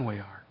to sin we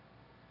are.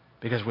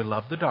 Because we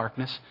love the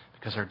darkness,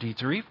 because our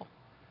deeds are evil,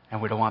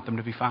 and we don't want them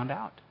to be found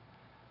out.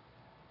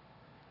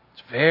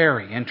 It's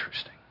very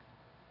interesting.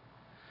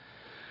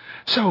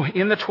 So,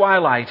 in the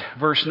twilight,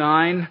 verse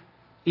 9,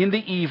 in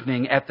the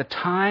evening, at the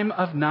time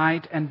of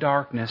night and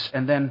darkness,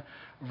 and then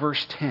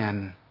verse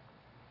 10.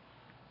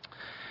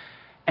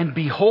 And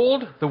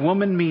behold, the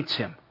woman meets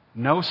him.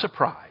 No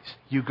surprise.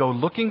 You go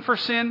looking for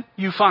sin,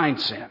 you find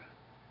sin.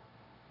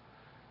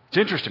 It's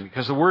interesting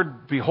because the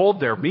word behold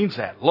there means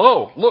that.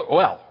 Lo, look,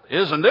 well,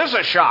 isn't this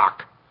a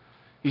shock?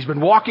 He's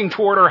been walking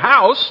toward her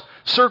house,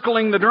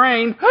 circling the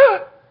drain.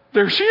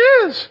 There she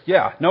is.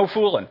 Yeah, no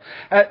fooling.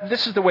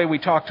 This is the way we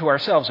talk to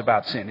ourselves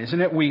about sin, isn't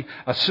it? We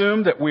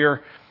assume that we're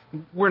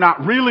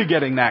not really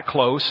getting that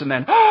close, and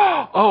then,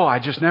 oh, I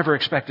just never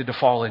expected to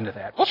fall into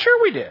that. Well,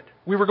 sure we did.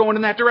 We were going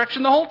in that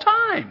direction the whole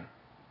time.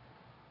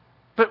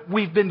 But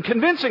we've been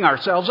convincing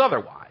ourselves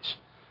otherwise.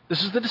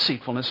 This is the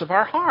deceitfulness of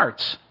our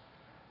hearts.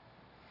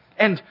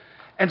 And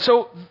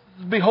so,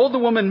 behold, the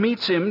woman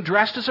meets him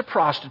dressed as a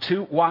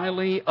prostitute,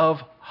 wily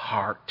of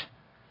heart.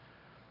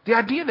 The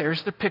idea there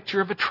is the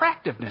picture of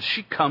attractiveness.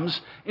 She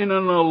comes in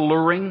an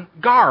alluring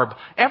garb.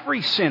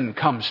 Every sin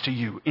comes to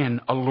you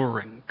in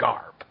alluring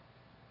garb.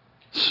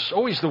 It's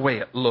always the way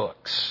it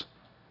looks.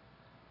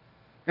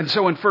 And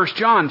so in 1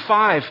 John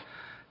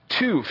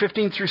 5:2,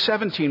 15 through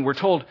 17, we're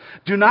told,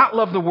 do not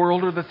love the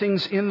world or the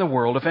things in the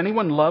world. If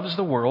anyone loves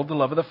the world, the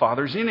love of the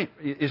Father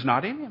is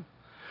not in him.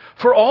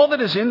 For all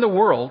that is in the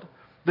world,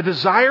 the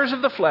desires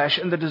of the flesh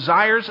and the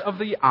desires of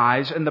the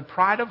eyes and the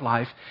pride of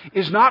life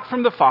is not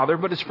from the Father,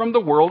 but is from the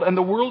world, and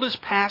the world is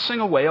passing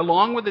away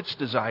along with its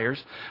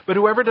desires, but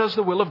whoever does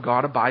the will of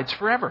God abides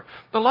forever.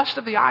 The lust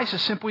of the eyes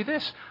is simply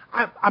this.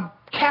 I'm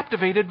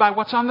captivated by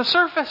what's on the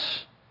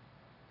surface.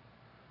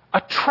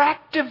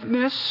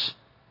 Attractiveness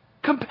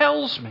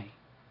compels me.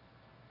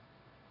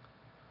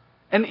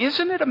 And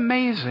isn't it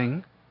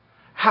amazing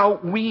how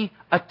we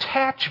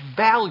attach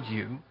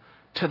value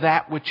to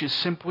that which is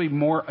simply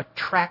more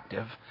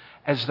attractive,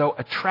 as though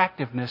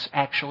attractiveness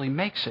actually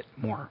makes it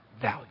more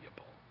valuable?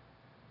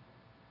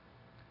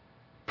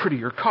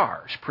 Prettier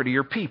cars,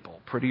 prettier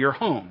people, prettier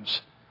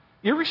homes,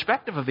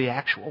 irrespective of the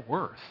actual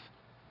worth.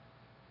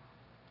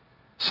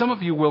 Some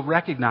of you will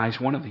recognize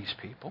one of these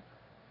people.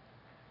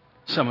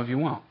 Some of you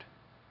won't.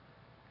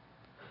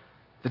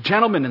 The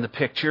gentleman in the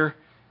picture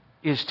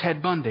is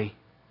Ted Bundy.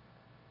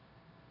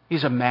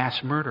 He's a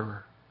mass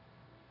murderer.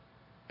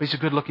 But he's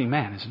a good-looking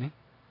man, isn't he?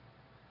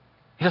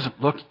 He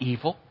doesn't look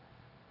evil.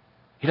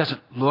 He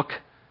doesn't look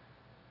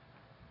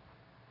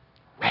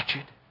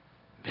wretched,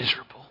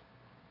 miserable,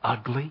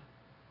 ugly.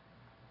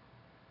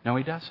 No,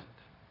 he doesn't.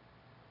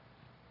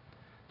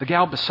 The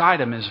gal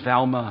beside him is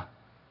Velma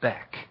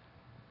Beck.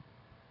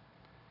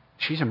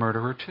 She's a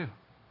murderer too,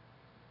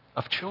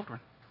 of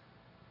children.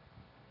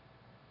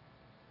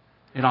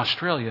 In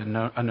Australia,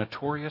 a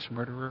notorious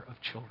murderer of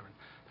children.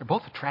 They're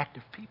both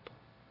attractive people.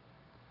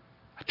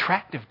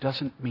 Attractive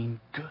doesn't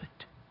mean good.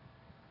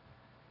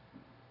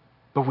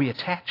 But we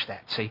attach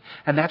that, see?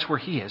 And that's where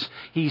he is.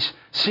 He's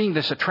seeing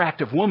this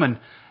attractive woman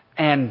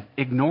and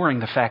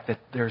ignoring the fact that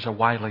there's a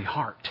wily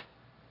heart.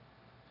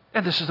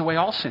 And this is the way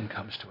all sin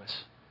comes to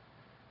us.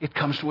 It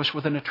comes to us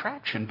with an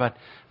attraction, but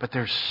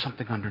there's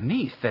something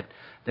underneath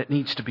that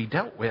needs to be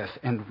dealt with,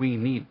 and we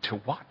need to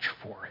watch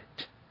for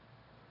it.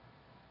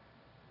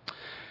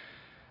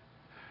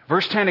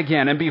 Verse 10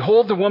 again, and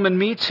behold, the woman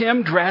meets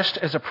him dressed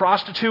as a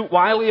prostitute,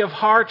 wily of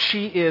heart.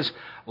 She is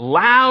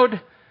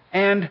loud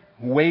and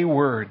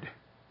wayward.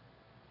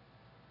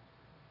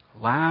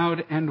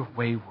 Loud and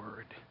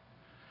wayward.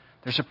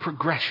 There's a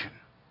progression.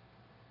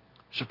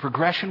 There's a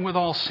progression with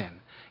all sin.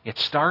 It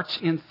starts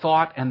in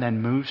thought and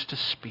then moves to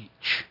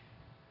speech.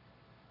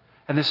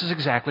 And this is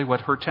exactly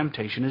what her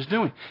temptation is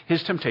doing.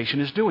 His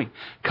temptation is doing.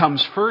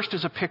 Comes first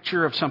as a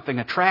picture of something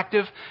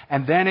attractive,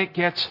 and then it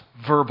gets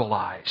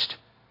verbalized.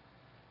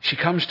 She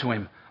comes to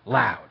him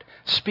loud,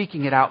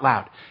 speaking it out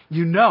loud.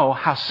 You know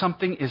how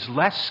something is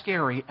less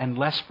scary and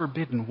less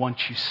forbidden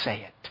once you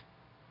say it.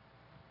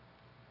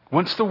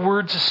 Once the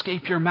words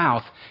escape your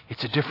mouth,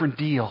 it's a different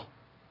deal.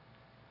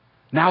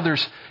 Now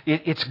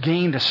it's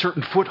gained a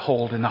certain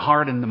foothold in the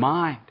heart and the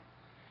mind.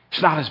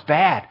 It's not as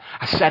bad.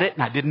 I said it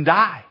and I didn't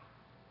die.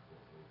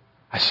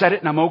 I said it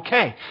and I'm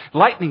okay.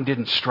 Lightning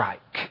didn't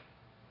strike.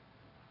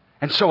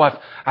 And so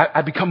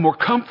I've become more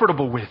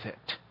comfortable with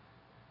it.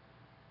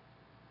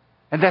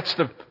 And that's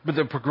the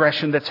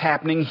progression that's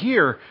happening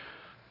here.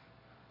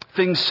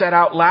 Things said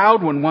out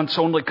loud when once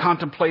only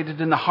contemplated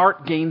in the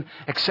heart gain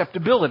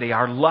acceptability.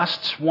 Our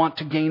lusts want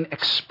to gain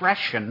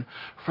expression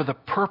for the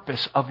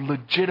purpose of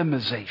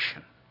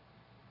legitimization.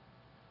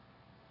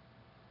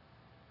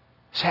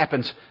 This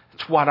happens,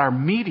 it's what our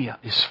media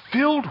is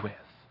filled with.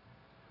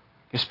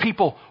 Is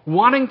people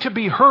wanting to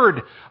be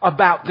heard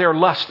about their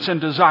lusts and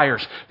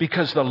desires,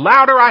 because the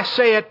louder I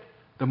say it,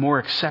 the more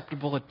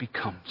acceptable it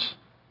becomes.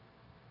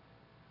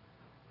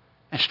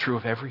 That's true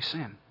of every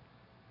sin.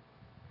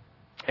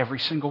 Every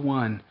single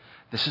one.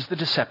 This is the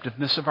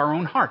deceptiveness of our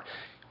own heart.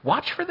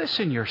 Watch for this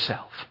in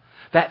yourself.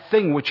 That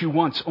thing which you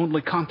once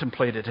only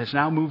contemplated has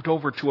now moved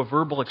over to a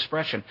verbal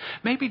expression.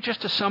 Maybe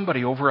just to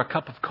somebody over a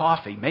cup of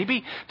coffee.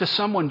 Maybe to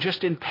someone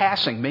just in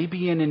passing.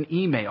 Maybe in an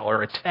email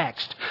or a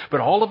text. But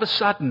all of a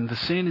sudden, the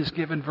sin is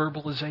given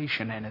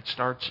verbalization and it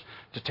starts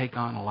to take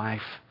on a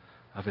life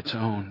of its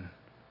own.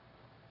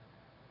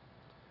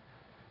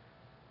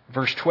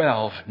 Verse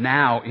 12,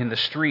 now in the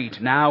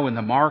street, now in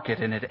the market,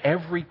 and at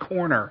every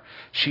corner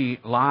she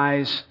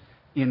lies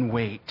in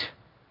wait.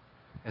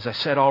 As I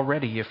said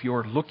already, if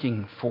you're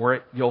looking for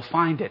it, you'll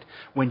find it.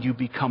 When you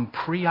become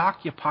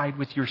preoccupied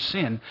with your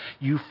sin,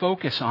 you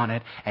focus on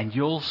it, and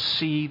you'll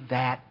see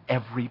that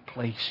every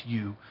place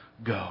you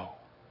go.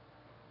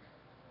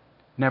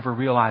 Never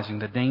realizing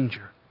the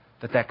danger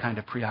that that kind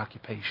of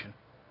preoccupation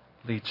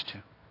leads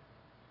to.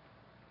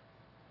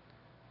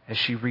 As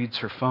she reads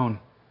her phone,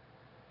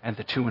 and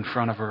the two in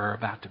front of her are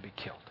about to be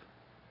killed.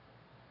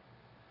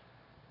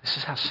 This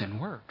is how sin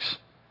works.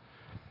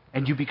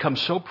 And you become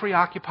so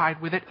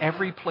preoccupied with it,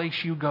 every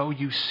place you go,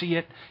 you see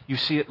it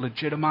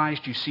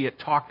legitimized, you see it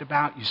talked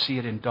about, you see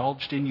it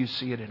indulged in, you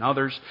see it in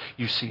others,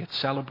 you see it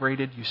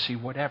celebrated, you see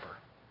whatever.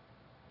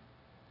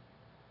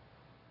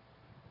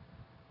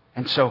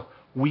 And so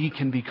we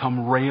can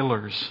become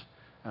railers.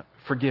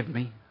 Forgive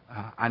me.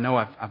 I know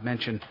I've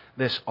mentioned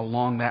this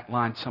along that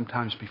line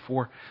sometimes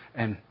before,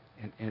 and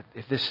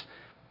if this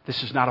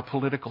is not a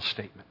political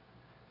statement.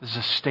 This is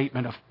a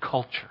statement of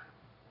culture.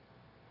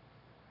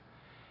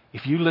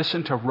 If you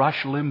listen to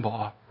Rush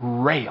Limbaugh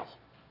rail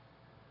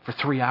for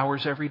 3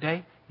 hours every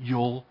day,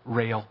 you'll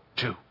rail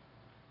too.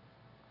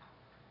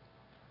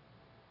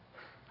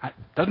 It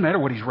doesn't matter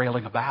what he's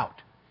railing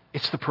about.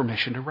 It's the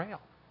permission to rail.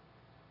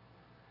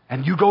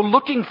 And you go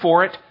looking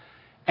for it,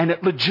 and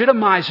it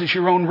legitimizes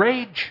your own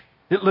rage.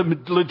 It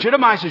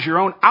legitimizes your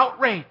own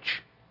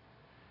outrage.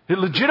 It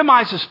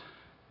legitimizes...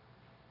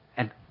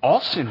 And all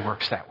sin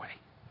works that way.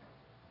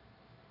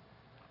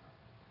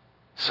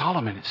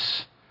 Solomon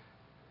is,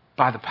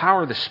 by the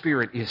power of the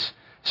Spirit, is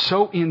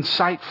so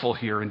insightful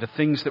here into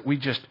things that we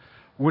just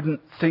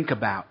wouldn't think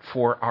about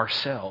for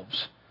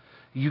ourselves.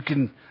 You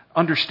can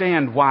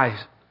understand why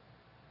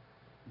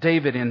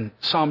David in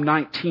Psalm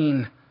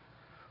 19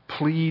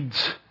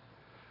 pleads,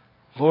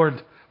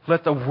 Lord,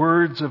 let the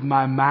words of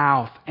my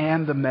mouth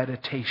and the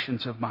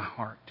meditations of my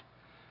heart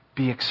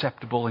be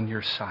acceptable in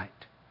your sight.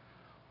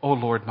 O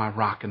Lord, my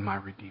rock and my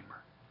redeemer.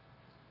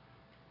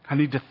 I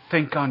need to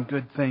think on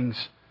good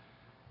things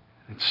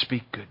and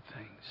speak good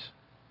things.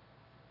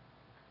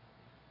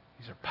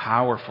 These are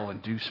powerful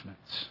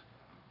inducements.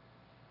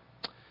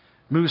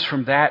 Moves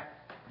from that,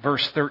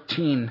 verse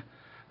 13,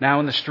 now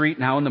in the street,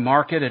 now in the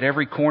market, at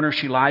every corner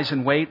she lies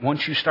in wait.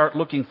 Once you start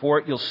looking for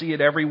it, you'll see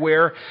it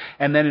everywhere.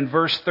 And then in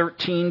verse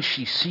 13,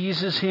 she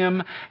seizes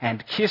him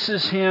and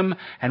kisses him,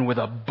 and with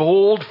a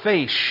bold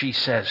face she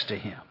says to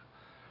him,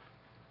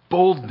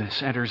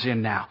 boldness enters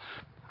in now.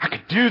 I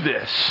could do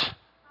this.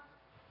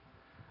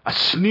 A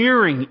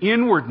sneering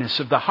inwardness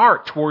of the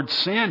heart towards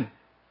sin.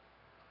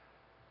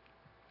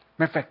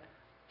 Matter of fact,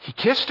 he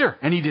kissed her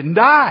and he didn't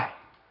die.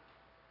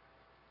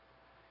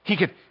 He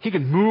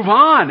could move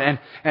on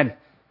and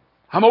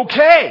I'm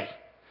okay.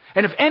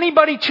 And if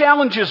anybody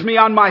challenges me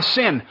on my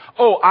sin,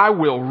 I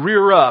will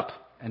rear up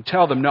and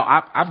tell them, no,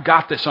 I've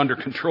got this under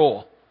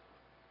control.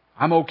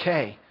 I'm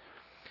okay.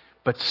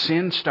 But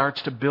sin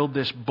starts to build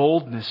this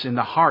boldness in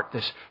the heart,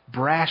 this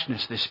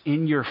brashness, this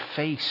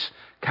in-your-face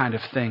kind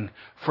of thing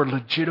for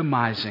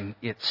legitimizing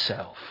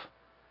itself.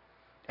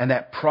 And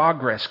that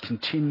progress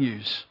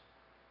continues.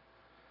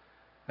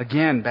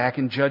 Again, back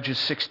in Judges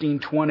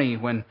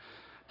 16:20, when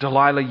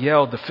Delilah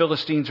yelled, the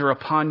Philistines are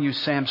upon you,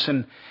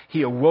 Samson,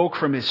 he awoke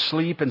from his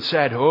sleep and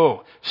said,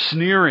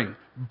 sneering,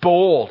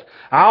 bold,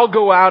 I'll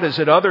go out as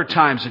at other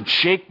times and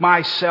shake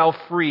myself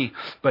free.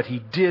 But he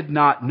did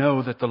not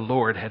know that the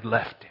Lord had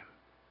left him.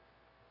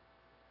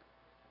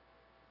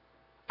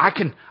 I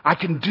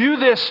can do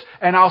this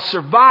and I'll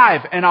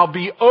survive and I'll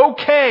be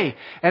okay.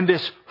 And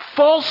this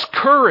false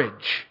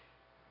courage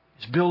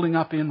is building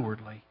up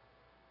inwardly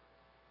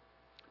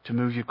to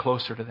move you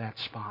closer to that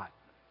spot.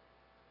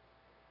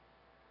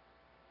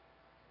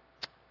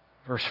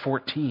 Verse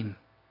 14.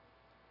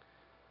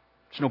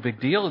 It's no big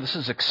deal. This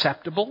is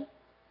acceptable.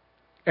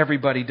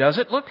 Everybody does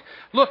it. Look,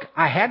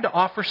 I had to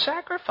offer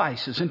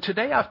sacrifices and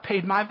today I've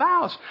paid my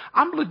vows.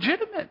 I'm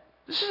legitimate.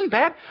 This isn't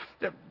bad.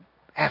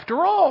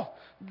 After all,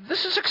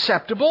 this is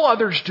acceptable.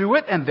 Others do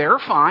it and they're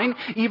fine.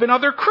 Even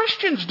other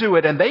Christians do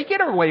it and they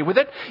get away with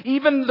it.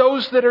 Even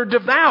those that are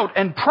devout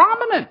and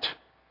prominent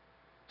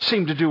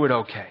seem to do it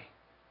okay.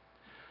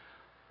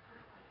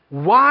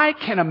 Why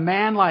can a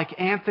man like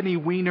Anthony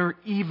Weiner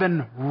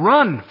even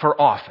run for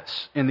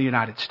office in the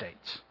United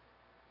States?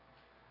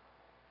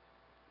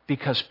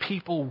 Because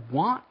people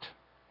want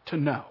to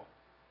know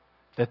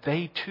that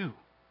they too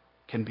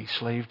can be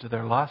slave to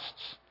their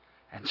lusts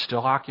and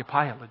still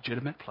occupy a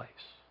legitimate place.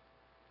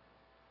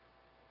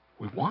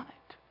 We want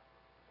it.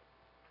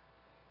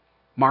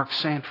 Mark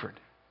Sanford,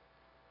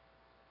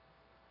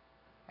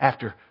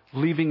 after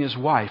leaving his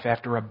wife,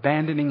 after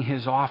abandoning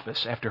his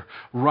office, after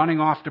running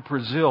off to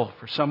Brazil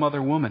for some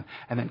other woman,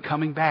 and then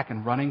coming back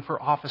and running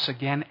for office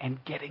again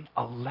and getting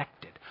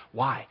elected.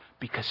 Why?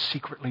 Because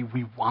secretly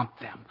we want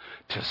them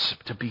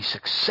to be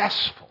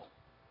successful,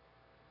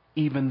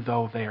 even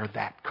though they are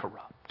that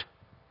corrupt.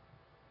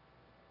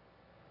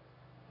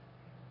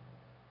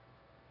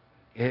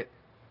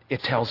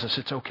 It tells us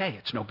it's okay.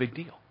 It's no big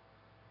deal.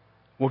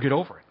 We'll get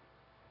over it.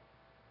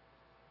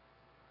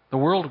 The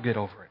world will get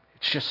over it.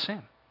 It's just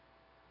sin.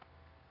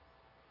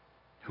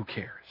 Who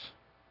cares?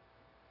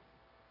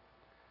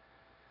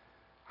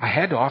 I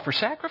had to offer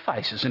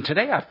sacrifices, and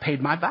today I've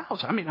paid my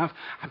vows. I mean, I'm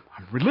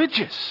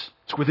religious.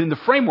 It's within the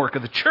framework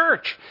of the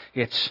church.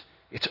 It's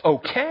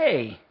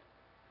okay.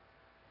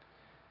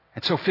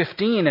 And so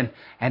 15,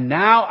 and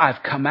now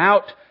I've come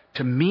out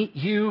to meet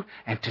you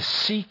and to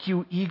seek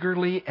you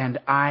eagerly, and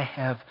I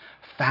have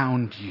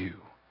found you.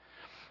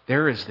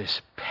 There is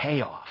this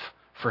payoff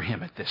for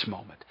him at this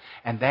moment.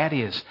 And that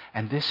is,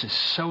 and this is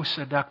so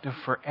seductive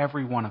for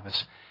every one of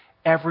us,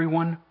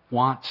 everyone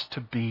wants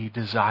to be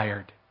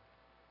desired.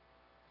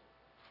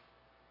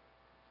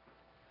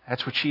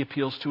 That's what she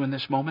appeals to in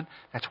this moment.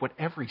 That's what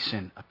every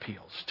sin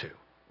appeals to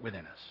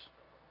within us.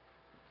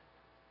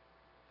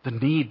 The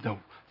need, the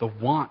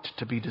want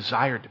to be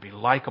desired, to be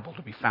likable,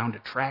 to be found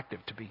attractive,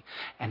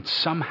 and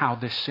somehow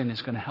this sin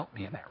is going to help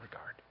me in that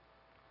regard.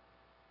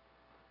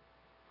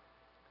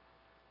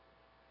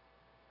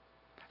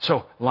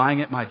 So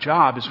lying at my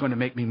job is going to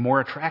make me more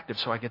attractive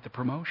so I get the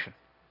promotion.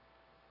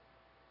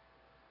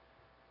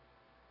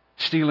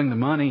 Stealing the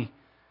money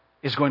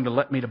is going to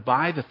let me to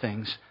buy the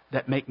things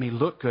that make me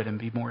look good and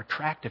be more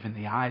attractive in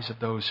the eyes of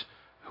those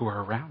who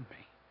are around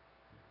me.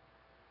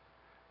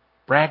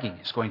 Bragging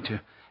is going to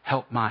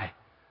help my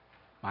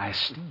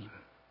esteem.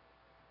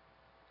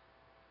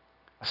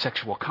 A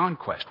sexual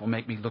conquest will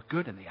make me look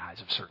good in the eyes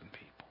of certain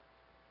people.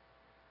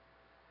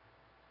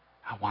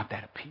 I want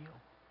that appeal.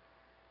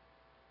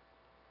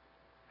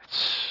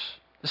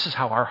 This is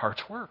how our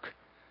hearts work.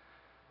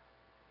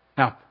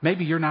 Now,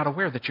 maybe you're not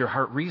aware that your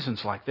heart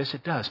reasons like this.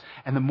 It does.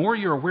 And the more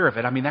you're aware of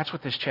it, I mean, that's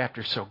what this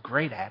chapter is so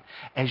great at.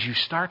 As you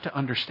start to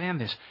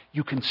understand this,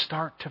 you can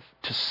start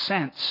to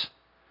sense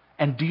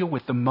and deal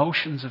with the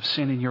motions of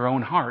sin in your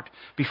own heart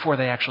before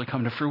they actually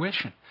come to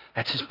fruition.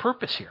 That's his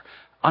purpose here.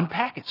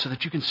 Unpack it so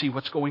that you can see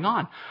what's going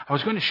on. I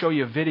was going to show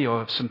you a video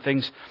of some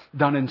things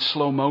done in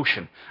slow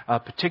motion,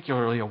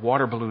 particularly a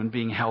water balloon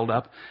being held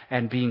up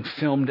and being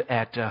filmed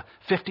at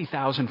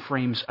 50,000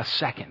 frames a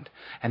second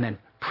and then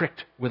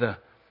pricked with a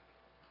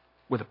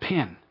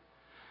pin.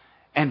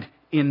 And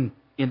in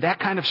that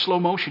kind of slow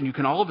motion, you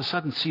can all of a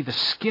sudden see the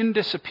skin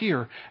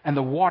disappear and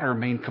the water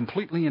remain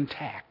completely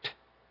intact.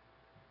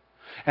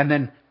 And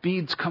then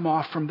beads come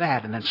off from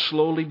that and then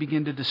slowly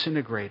begin to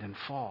disintegrate and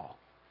fall.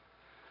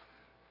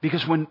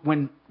 Because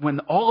when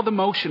all of the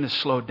motion is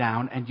slowed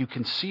down and you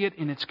can see it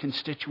in its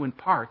constituent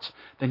parts,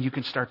 then you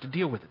can start to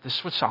deal with it. This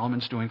is what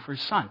Solomon's doing for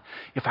his son.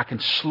 If I can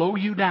slow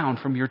you down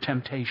from your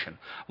temptation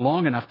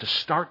long enough to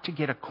start to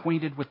get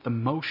acquainted with the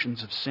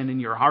motions of sin in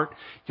your heart,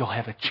 you'll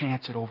have a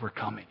chance at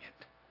overcoming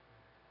it.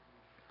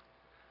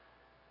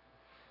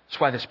 That's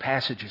why this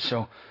passage is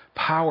so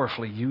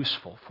powerfully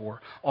useful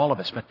for all of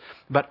us.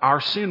 But our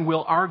sin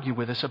will argue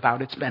with us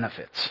about its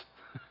benefits.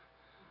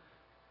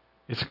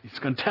 It's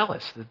going to tell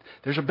us that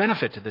there's a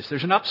benefit to this.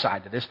 There's an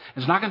upside to this.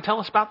 It's not going to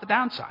tell us about the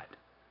downside.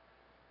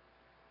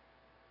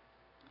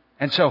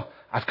 And so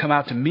I've come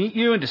out to meet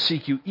you and to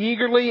seek you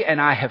eagerly,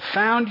 and I have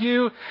found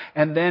you.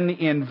 And then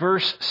in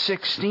verse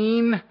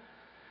 16,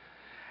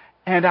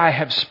 and I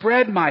have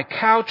spread my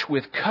couch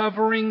with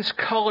coverings,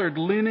 colored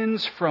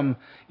linens from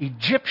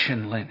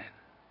Egyptian linen.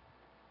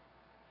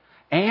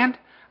 And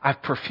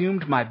I've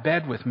perfumed my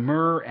bed with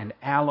myrrh and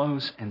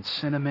aloes and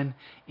cinnamon.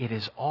 It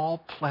is all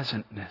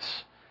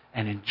pleasantness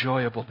and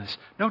enjoyableness.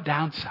 No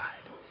downside.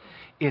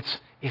 It's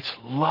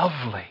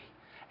lovely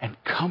and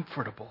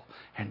comfortable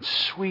and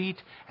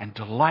sweet and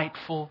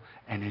delightful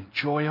and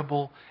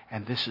enjoyable.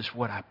 And this is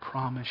what I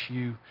promise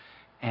you.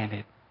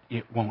 And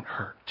it won't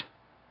hurt.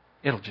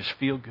 It'll just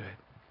feel good.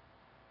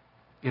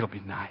 It'll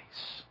be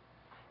nice.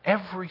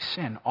 Every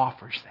sin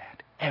offers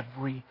that.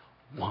 Every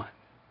one.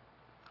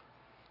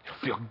 It'll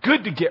feel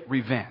good to get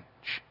revenge.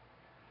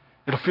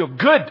 It'll feel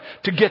good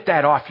to get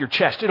that off your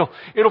chest.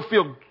 It'll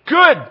feel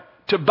good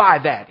to buy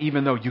that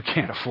even though you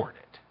can't afford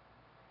it.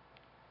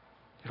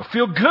 It'll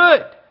feel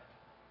good.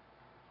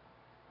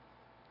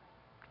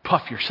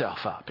 Puff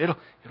yourself up.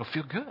 It'll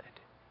feel good.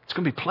 It's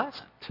going to be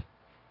pleasant.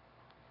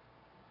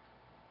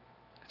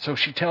 So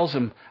she tells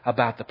him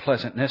about the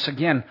pleasantness.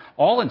 Again,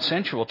 all in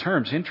sensual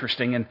terms,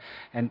 interesting.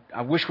 And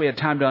I wish we had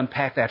time to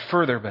unpack that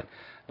further, but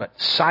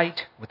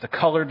sight with the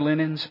colored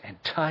linens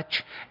and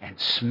touch and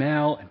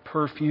smell and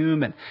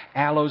perfume and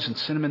aloes and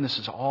cinnamon, this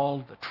is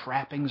all the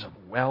trappings of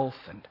wealth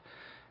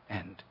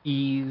and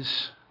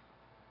ease.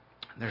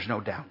 There's no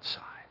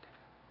downside.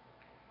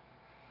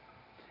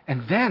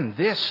 And then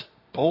this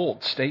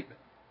bold statement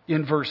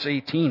in verse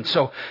 18.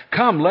 So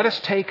come, let us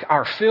take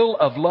our fill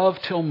of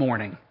love till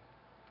morning.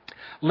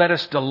 Let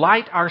us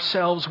delight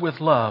ourselves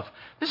with love.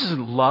 This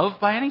isn't love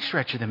by any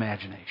stretch of the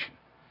imagination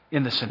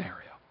in the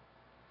scenario.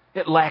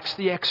 It lacks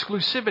the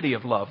exclusivity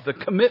of love, the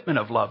commitment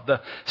of love,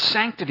 the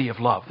sanctity of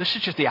love. This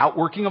is just the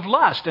outworking of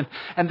lust,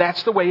 and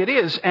that's the way it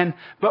is.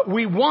 But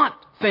we want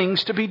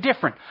things to be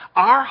different.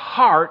 Our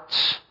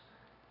hearts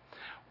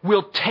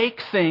will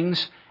take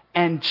things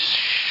and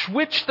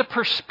switch the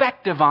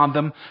perspective on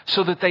them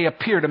so that they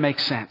appear to make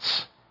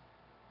sense.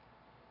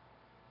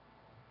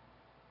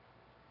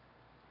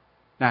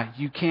 Now,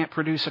 you can't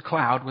produce a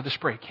cloud with a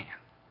spray can.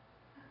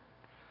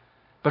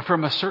 But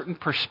from a certain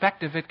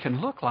perspective, it can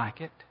look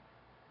like it.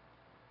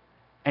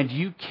 And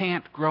you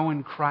can't grow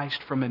in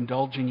Christ from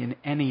indulging in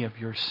any of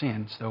your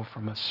sins, though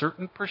from a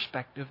certain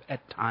perspective,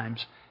 at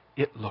times,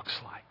 it looks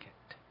like it.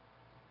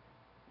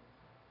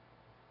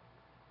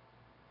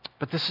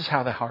 But this is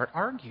how the heart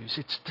argues.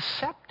 It's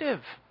deceptive.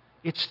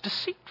 It's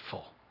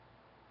deceitful.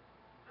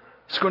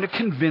 It's going to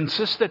convince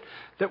us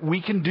that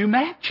we can do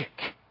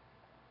magic.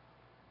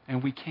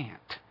 And we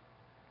can't.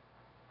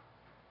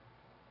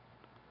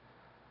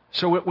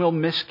 So it will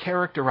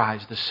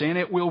mischaracterize the sin.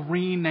 It will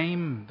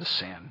rename the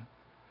sin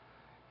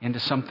into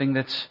something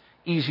that's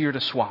easier to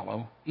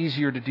swallow,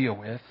 easier to deal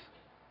with.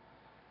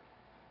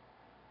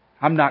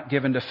 I'm not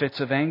given to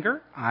fits of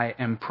anger. I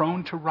am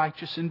prone to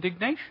righteous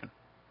indignation.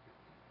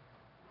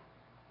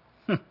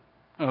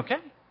 Okay.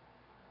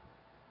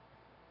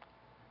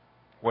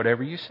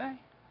 Whatever you say.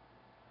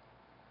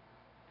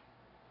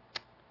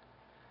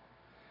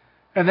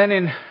 And then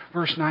in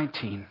verse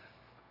 19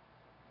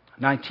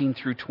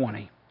 through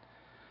 20,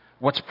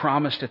 what's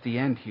promised at the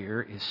end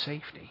here is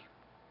safety.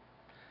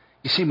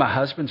 You see, my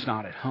husband's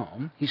not at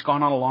home. He's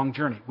gone on a long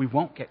journey. We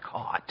won't get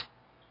caught.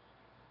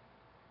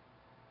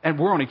 And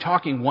we're only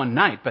talking one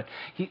night, but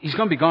he's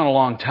going to be gone a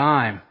long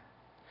time.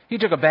 He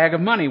took a bag of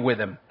money with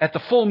him. At the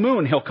full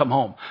moon, he'll come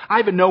home. I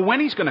even know when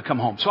he's going to come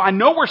home, so I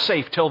know we're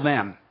safe till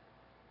then.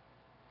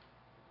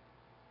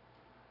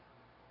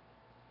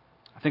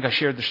 I think I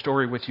shared the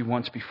story with you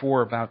once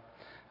before about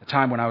the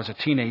time when I was a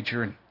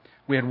teenager, and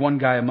we had one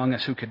guy among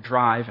us who could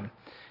drive, and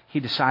he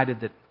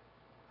decided that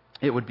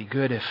it would be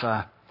good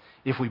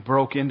if we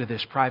broke into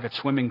this private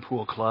swimming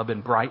pool club in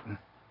Brighton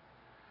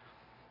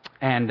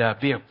and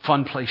be a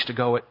fun place to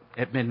go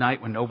at midnight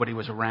when nobody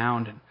was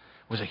around, and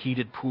it was a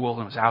heated pool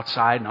and it was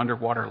outside and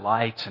underwater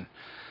lights,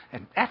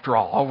 and after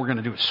all we're going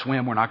to do is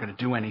swim. We're not going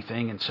to do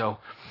anything. And so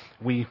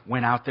we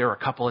went out there a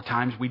couple of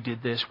times. We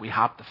did this. We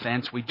hopped the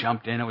fence. We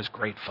jumped in. It was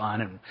great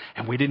fun.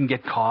 And we didn't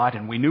get caught.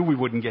 And we knew we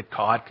wouldn't get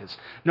caught because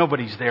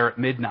nobody's there at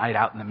midnight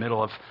out in the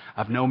middle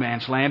of no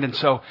man's land. And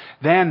so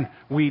then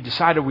we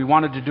decided we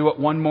wanted to do it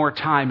one more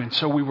time. And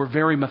so we were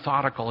very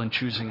methodical in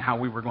choosing how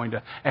we were going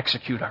to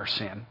execute our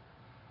sin.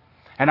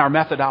 And our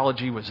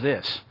methodology was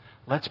this.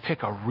 Let's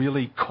pick a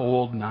really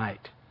cold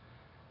night,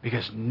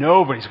 because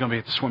nobody's going to be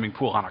at the swimming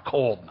pool on a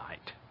cold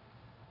night.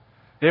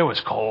 It was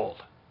cold.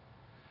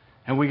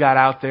 And we got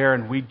out there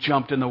and we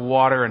jumped in the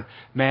water, and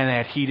man,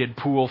 that heated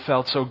pool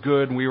felt so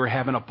good, and we were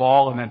having a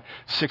ball, and then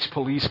 6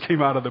 police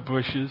came out of the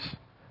bushes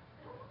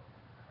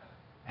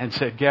and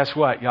said, guess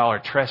what? Y'all are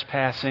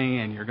trespassing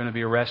and you're going to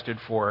be arrested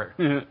for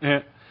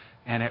it.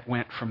 And it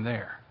went from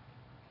there.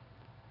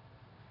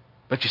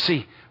 But you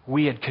see,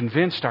 we had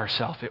convinced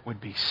ourselves it would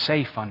be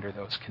safe under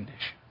those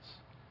conditions.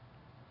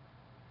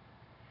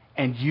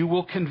 And you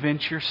will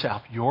convince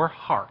yourself, your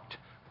heart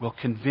will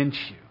convince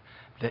you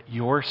that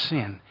your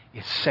sin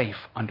is safe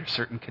under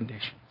certain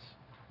conditions.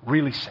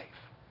 Really safe.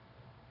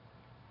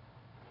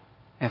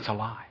 And it's a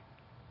lie.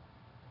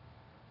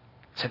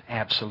 It's an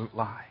absolute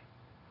lie.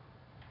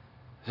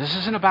 This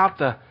isn't about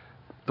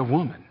the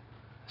woman.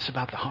 It's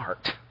about the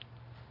heart.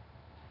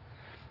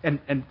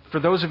 And for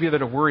those of you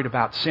that are worried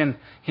about sin,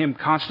 him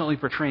constantly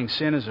portraying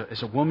sin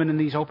as a woman in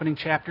these opening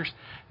chapters,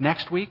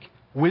 next week,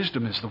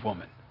 wisdom is the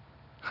woman.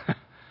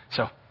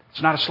 So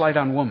it's not a slight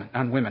on women.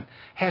 It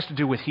has to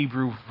do with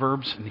Hebrew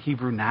verbs and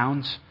Hebrew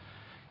nouns.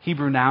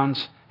 Hebrew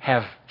nouns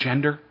have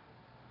gender,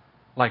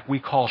 like we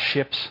call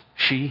ships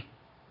she.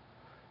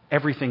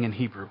 Everything in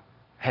Hebrew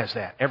has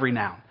that. Every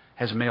noun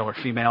has a male or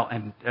female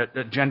and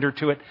a gender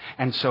to it.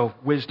 And so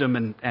wisdom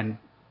and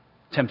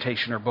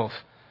temptation are both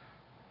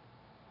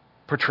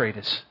portrayed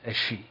as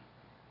she.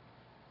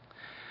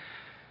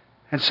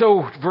 And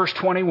so, verse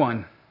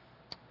 21,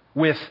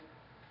 with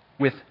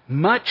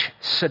much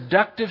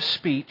seductive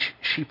speech,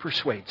 she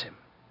persuades him.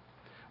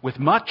 With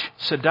much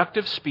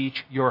seductive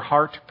speech, your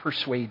heart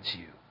persuades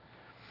you.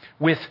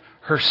 With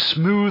her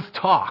smooth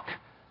talk,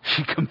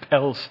 she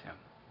compels him.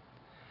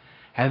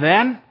 And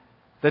then,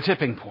 the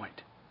tipping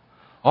point.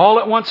 All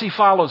at once he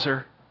follows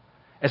her,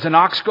 as an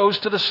ox goes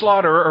to the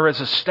slaughter, or as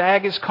a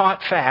stag is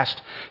caught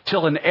fast,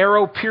 till an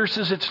arrow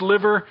pierces its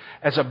liver,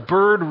 as a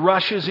bird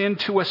rushes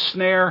into a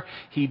snare,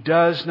 he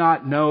does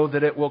not know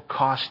that it will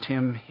cost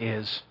him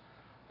his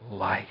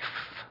life.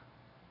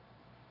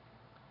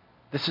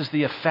 This is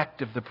the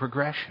effect of the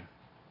progression.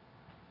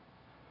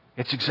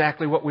 It's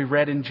exactly what we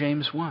read in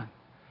James 1.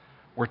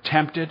 We're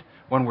tempted,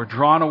 when we're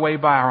drawn away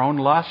by our own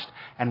lust,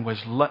 and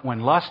when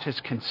lust has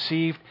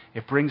conceived,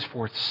 it brings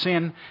forth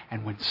sin,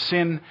 and when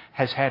sin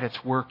has had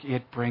its work,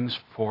 it brings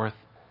forth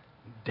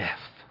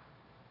death.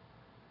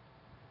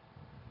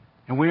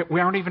 And we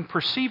aren't even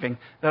perceiving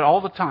that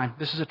all the time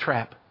this is a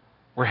trap.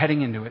 We're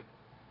heading into it.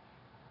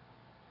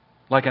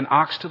 Like an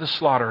ox to the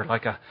slaughter,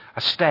 like a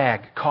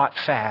stag caught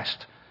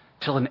fast,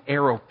 till an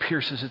arrow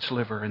pierces its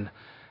liver, and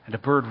a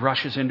bird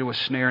rushes into a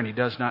snare, and he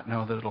does not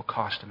know that it'll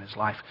cost him his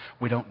life.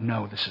 We don't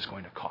know this is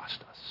going to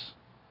cost us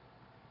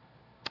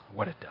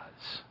what it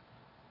does.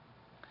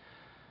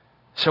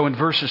 So in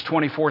verses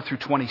 24 through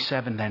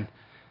 27, then,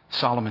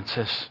 Solomon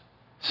says,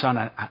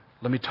 son,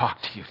 let me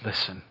talk to you.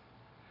 Listen.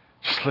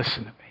 Just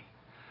listen to me.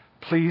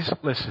 Please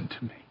listen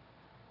to me.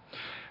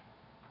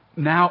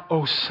 Now,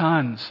 O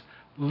sons,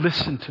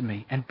 listen to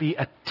me and be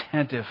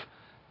attentive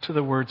to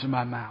the words of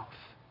my mouth.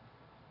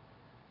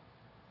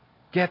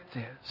 Get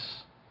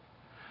this.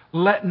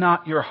 Let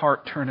not your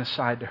heart turn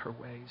aside to her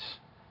ways.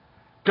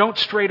 Don't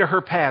stray to her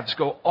paths.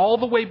 Go all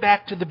the way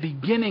back to the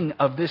beginning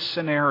of this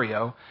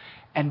scenario,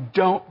 and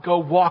don't go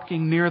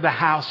walking near the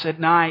house at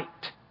night.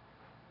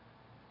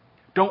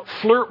 Don't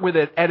flirt with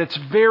it at its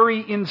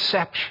very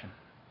inception.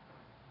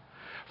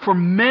 For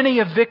many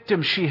a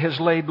victim she has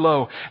laid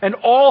low, and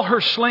all her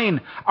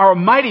slain are a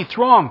mighty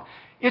throng.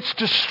 It's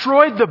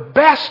destroyed the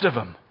best of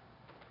them.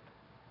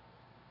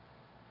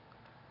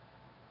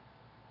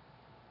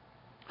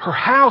 Her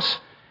house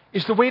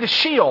is the way to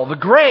Sheol, the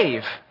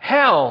grave,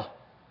 hell,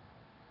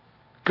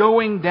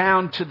 going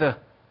down to the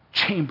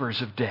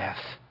chambers of death.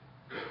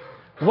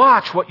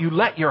 Watch what you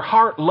let your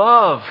heart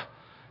love,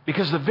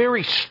 because the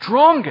very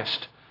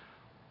strongest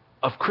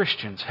of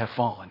Christians have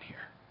fallen here.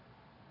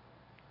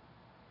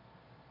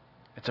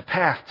 It's a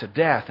path to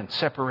death and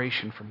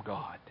separation from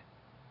God.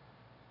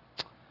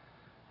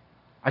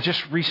 I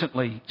just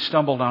recently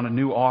stumbled on a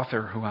new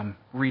author who I'm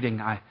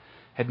reading. I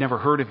had never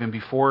heard of him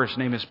before. His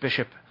name is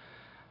Bishop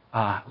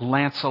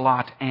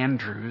Lancelot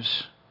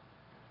Andrewes,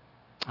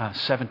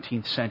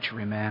 17th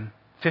century man,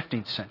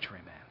 15th century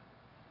man.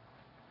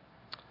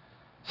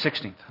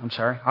 16th, I'm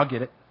sorry, I'll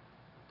get it.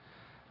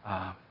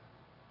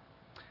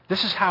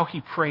 This is how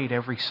he prayed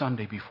every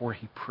Sunday before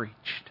he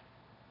preached.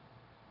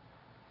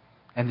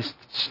 And this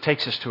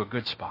takes us to a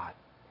good spot.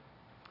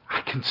 I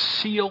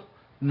conceal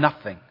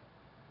nothing.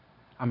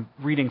 I'm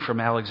reading from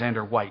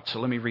Alexander White, so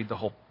let me read the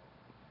whole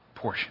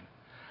portion.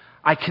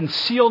 I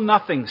conceal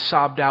nothing,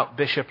 sobbed out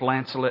Bishop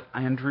Lancelot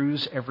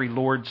Andrewes every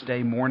Lord's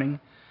Day morning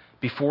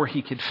before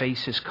he could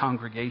face his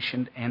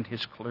congregation and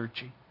his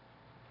clergy.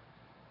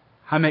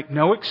 I make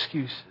no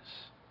excuses.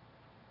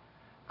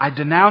 I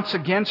denounce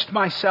against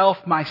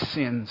myself my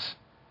sins.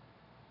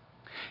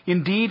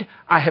 Indeed,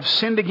 I have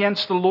sinned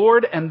against the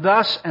Lord, and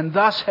thus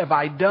have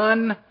I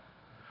done.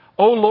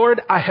 O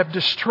Lord, I have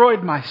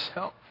destroyed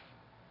myself.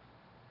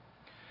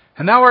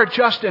 And thou art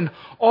just in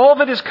all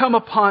that has come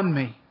upon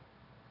me.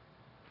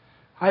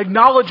 I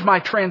acknowledge my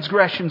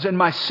transgressions, and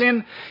my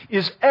sin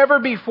is ever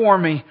before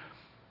me.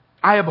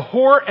 I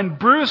abhor and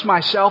bruise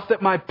myself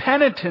that my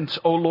penitence,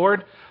 O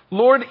Lord,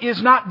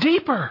 is not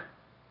deeper.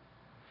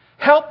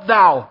 Help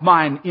thou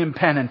mine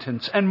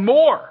impenitence, and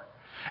more,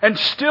 and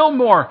still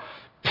more.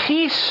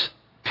 Pierce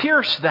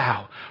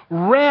thou,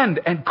 rend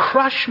and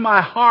crush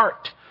my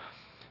heart.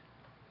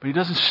 But he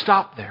doesn't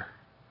stop there.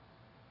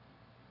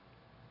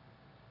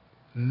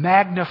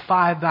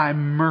 Magnify thy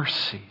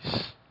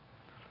mercies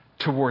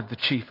toward the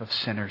chief of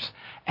sinners,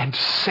 and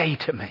say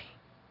to me,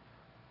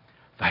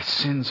 thy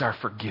sins are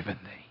forgiven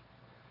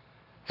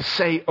thee.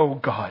 Say, O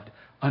God,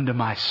 unto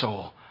my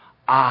soul,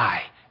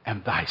 I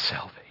am thy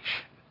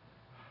salvation.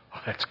 Oh,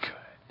 that's good.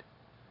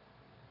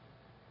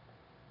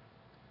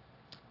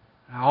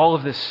 Now, all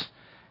of this,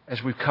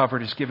 as we've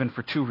covered, is given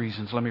for two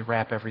reasons. Let me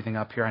wrap everything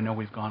up here. I know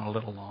we've gone a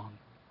little long.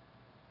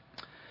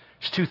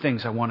 There's two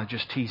things I want to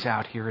just tease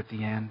out here at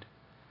the end.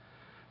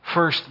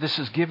 First, this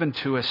is given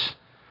to us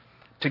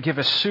to give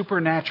us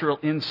supernatural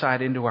insight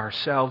into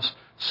ourselves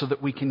so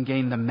that we can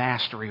gain the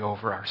mastery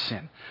over our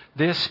sin.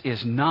 This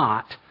is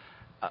not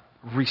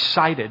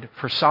recited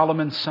for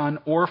Solomon's son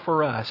or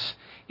for us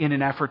in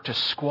an effort to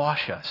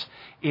squash us.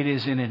 It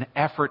is in an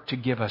effort to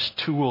give us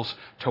tools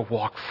to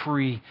walk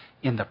free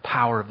in the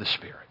power of the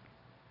Spirit.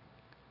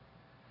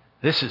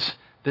 This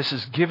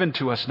is given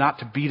to us not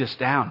to beat us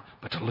down,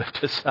 but to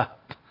lift us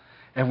up.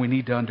 And we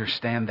need to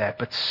understand that.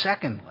 But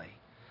secondly,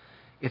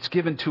 it's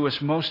given to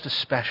us most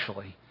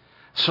especially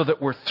so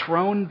that we're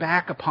thrown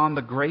back upon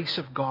the grace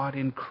of God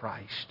in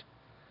Christ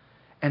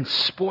and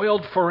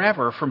spoiled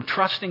forever from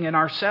trusting in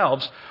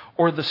ourselves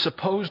or the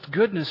supposed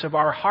goodness of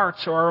our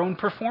hearts or our own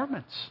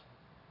performance.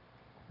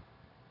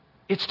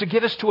 It's to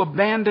get us to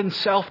abandon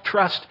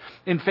self-trust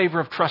in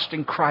favor of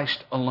trusting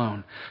Christ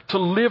alone. To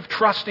live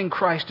trusting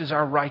Christ as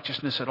our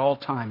righteousness at all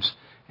times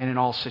and in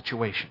all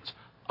situations.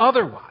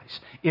 Otherwise,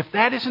 if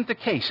that isn't the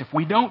case, if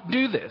we don't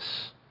do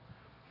this,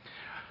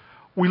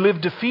 we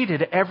live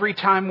defeated every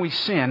time we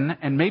sin,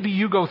 and maybe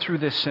you go through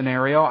this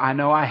scenario, I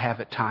know I have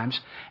at times,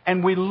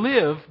 and we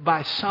live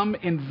by some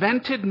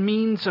invented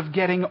means of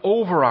getting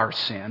over our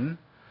sin,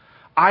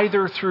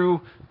 either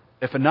through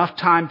If enough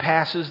time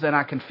passes, then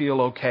I can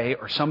feel okay,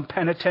 or some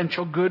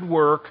penitential good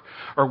work,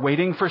 or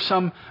waiting for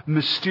some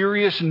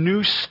mysterious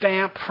new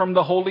stamp from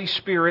the Holy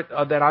Spirit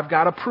that I've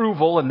got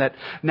approval and that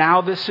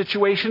now this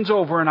situation's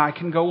over and I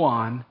can go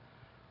on.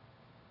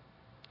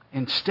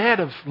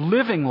 Instead of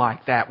living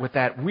like that, with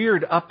that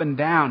weird up and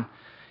down,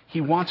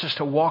 He wants us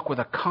to walk with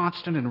a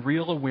constant and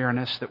real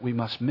awareness that we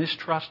must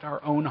mistrust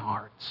our own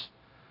hearts,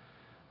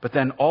 but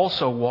then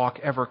also walk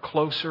ever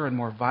closer and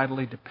more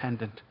vitally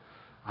dependent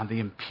on the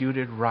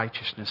imputed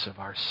righteousness of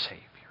our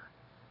Savior,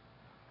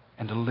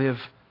 and to live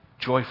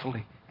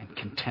joyfully and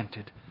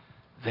contented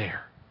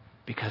there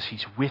because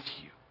He's with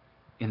you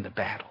in the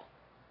battle.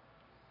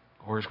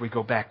 Or as we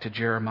go back to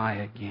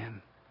Jeremiah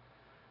again,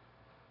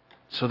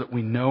 so that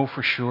we know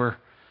for sure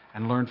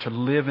and learn to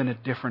live in a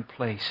different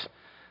place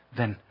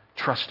than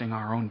trusting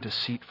our own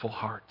deceitful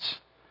hearts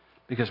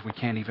because we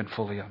can't even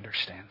fully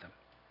understand them,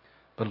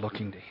 but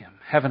looking to Him.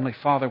 Heavenly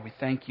Father, we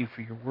thank You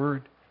for Your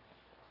Word.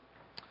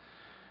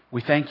 We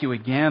thank You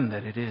again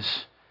that it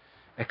is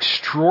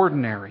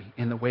extraordinary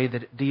in the way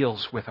that it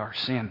deals with our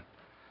sin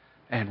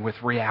and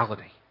with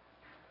reality.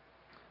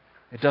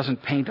 It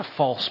doesn't paint a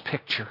false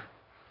picture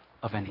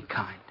of any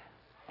kind.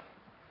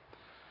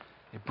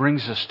 It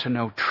brings us to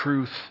know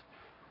truth,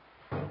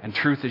 and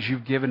truth as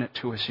You've given it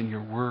to us in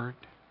Your Word.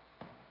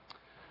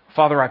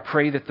 Father, I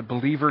pray that the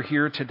believer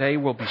here today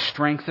will be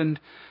strengthened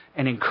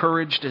and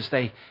encouraged as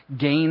they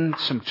gain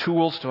some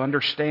tools to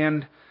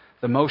understand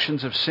the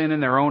motions of sin in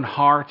their own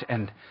heart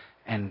and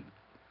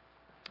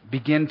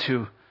begin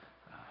to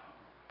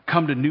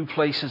come to new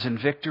places in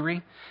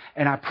victory.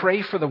 And I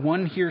pray for the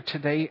one here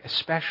today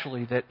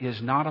especially that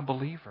is not a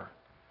believer,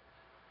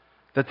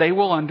 that they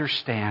will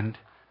understand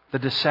the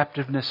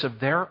deceptiveness of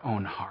their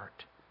own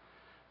heart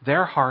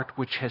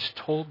which has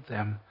told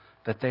them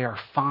that they are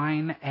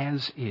fine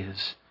as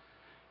is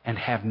and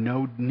have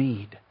no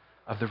need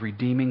of the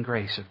redeeming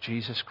grace of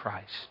Jesus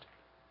Christ,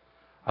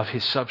 of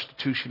His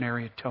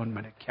substitutionary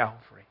atonement at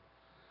Calvary,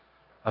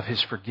 of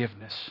His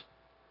forgiveness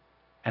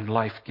and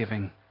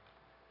life-giving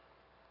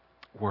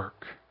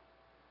work.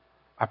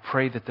 I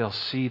pray that they'll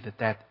see that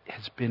that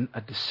has been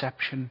a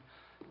deception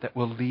that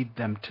will lead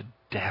them to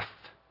death,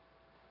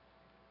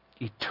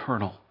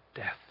 eternal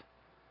death,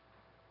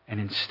 and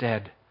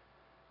instead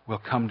will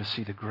come to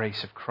see the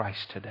grace of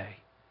Christ today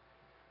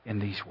in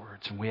these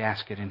words. And we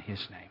ask it in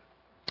His name.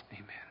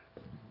 Amen.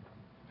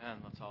 Amen.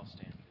 Let's all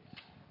stand.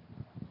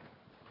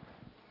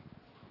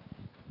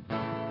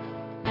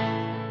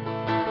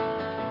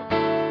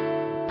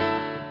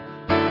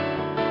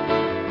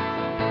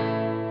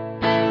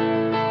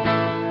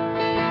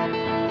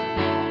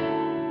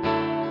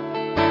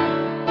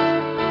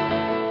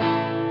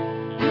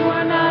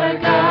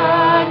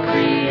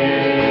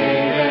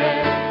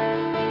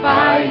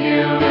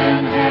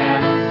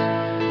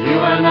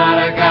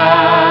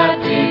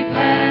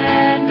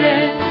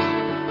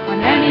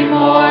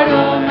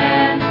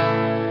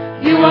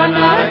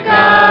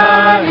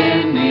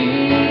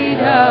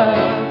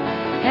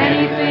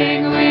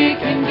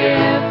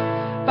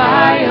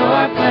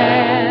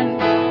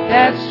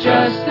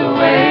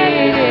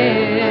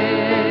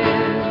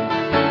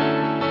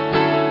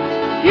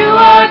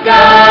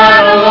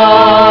 God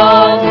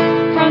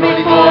alone from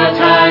before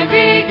time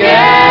began.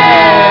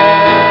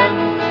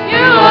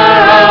 You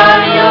are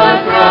on your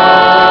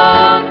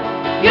throne.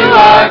 You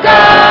are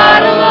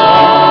God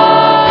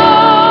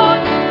alone.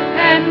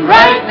 And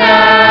right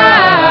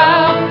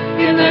now,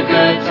 in the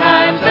good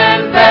times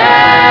and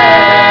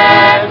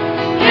bad,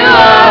 you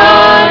are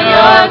on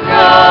your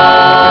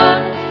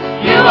throne.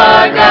 You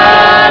are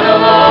God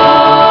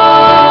alone.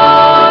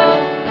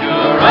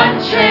 You're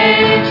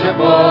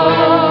unchangeable.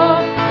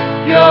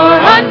 You're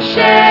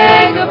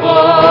unshakable,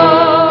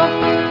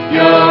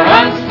 you're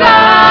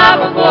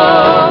unstoppable,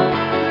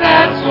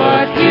 that's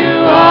what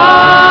you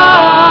are.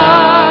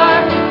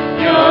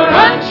 You're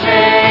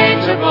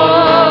unchangeable,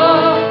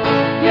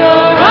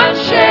 you're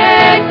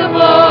unshakable,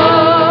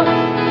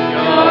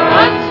 you're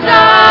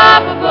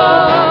unstoppable,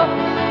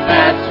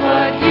 that's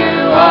what you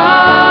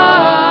are.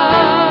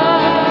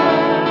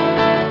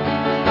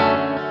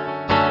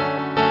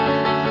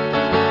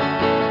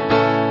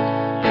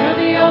 You're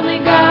the only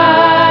God.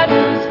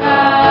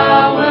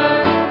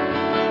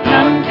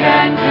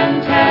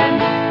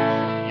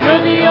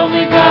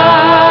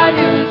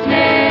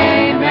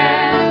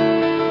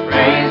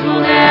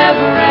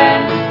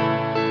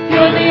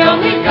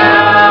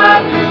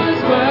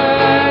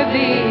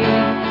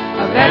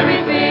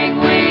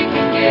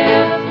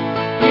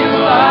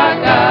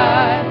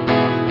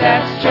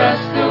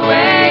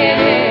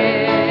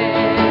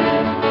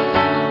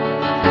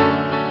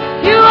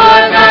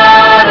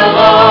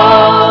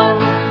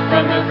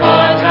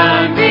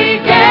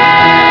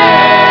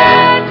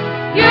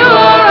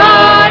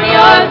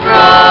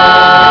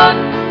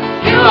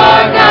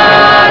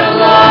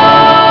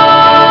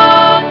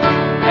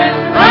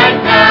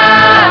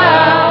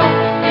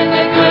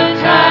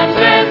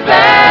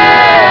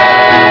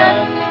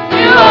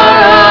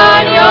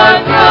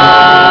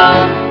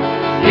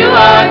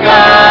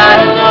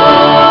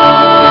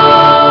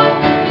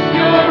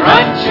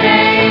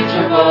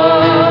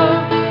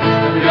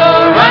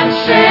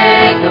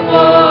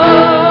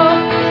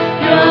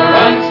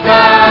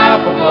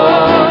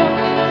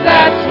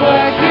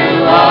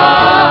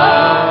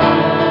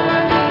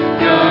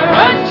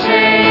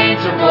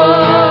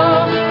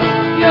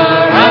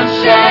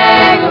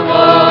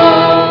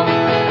 unshakable.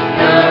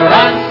 You're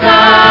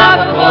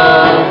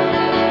unstoppable.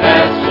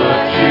 That's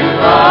what you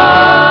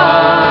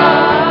are.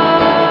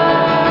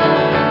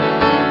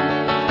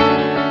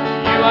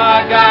 You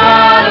are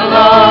God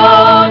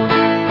alone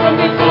from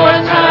before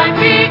time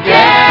began.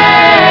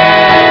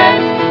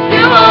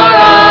 You are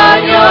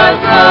on your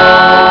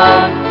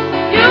throne.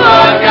 You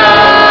are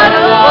God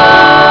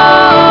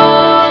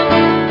alone.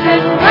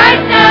 And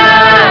right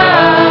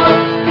now,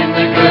 in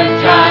the good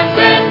times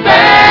and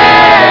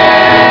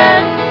bad,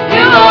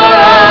 you are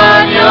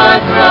on your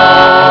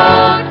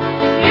throne.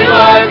 You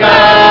are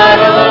God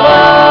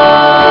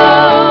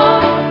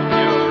alone.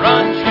 You're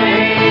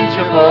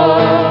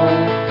unchangeable.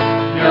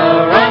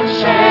 You're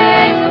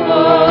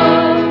unshakable.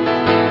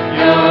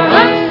 You're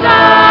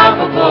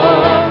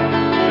unstoppable.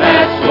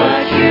 That's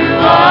what you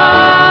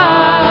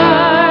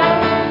are.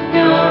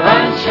 You're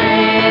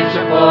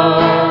unchangeable.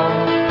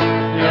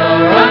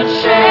 You're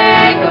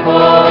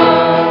unshakable.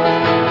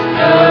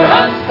 You're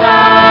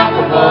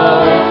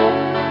unstoppable.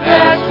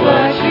 That's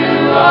what you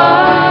are.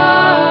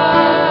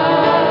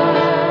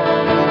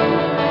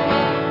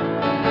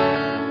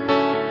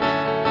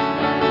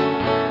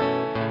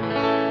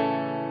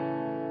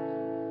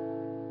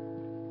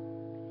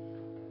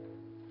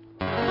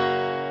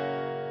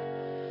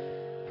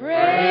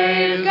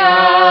 Praise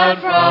God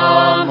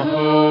from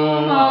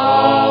whom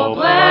all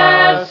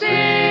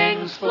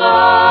blessings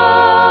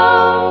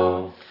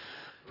flow.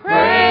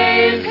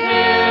 Praise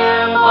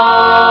Him,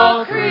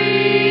 all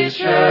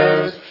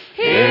creatures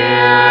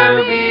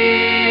here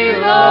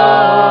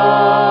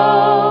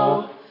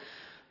below.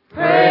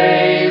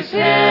 Praise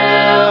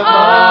Him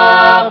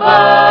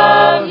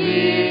above,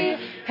 ye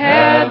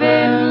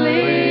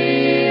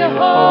heavenly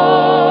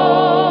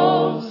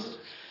hosts.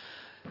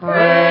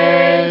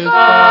 Praise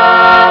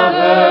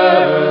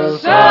Father,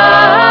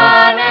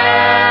 Son,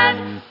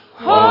 and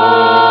Holy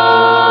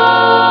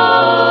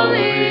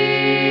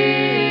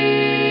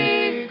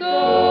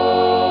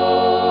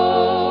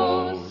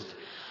Ghost.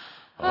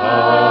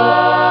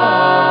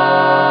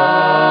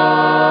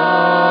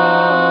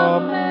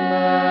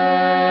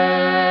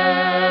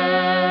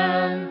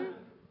 Amen.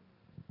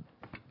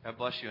 God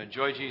bless you.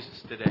 Enjoy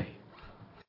Jesus today.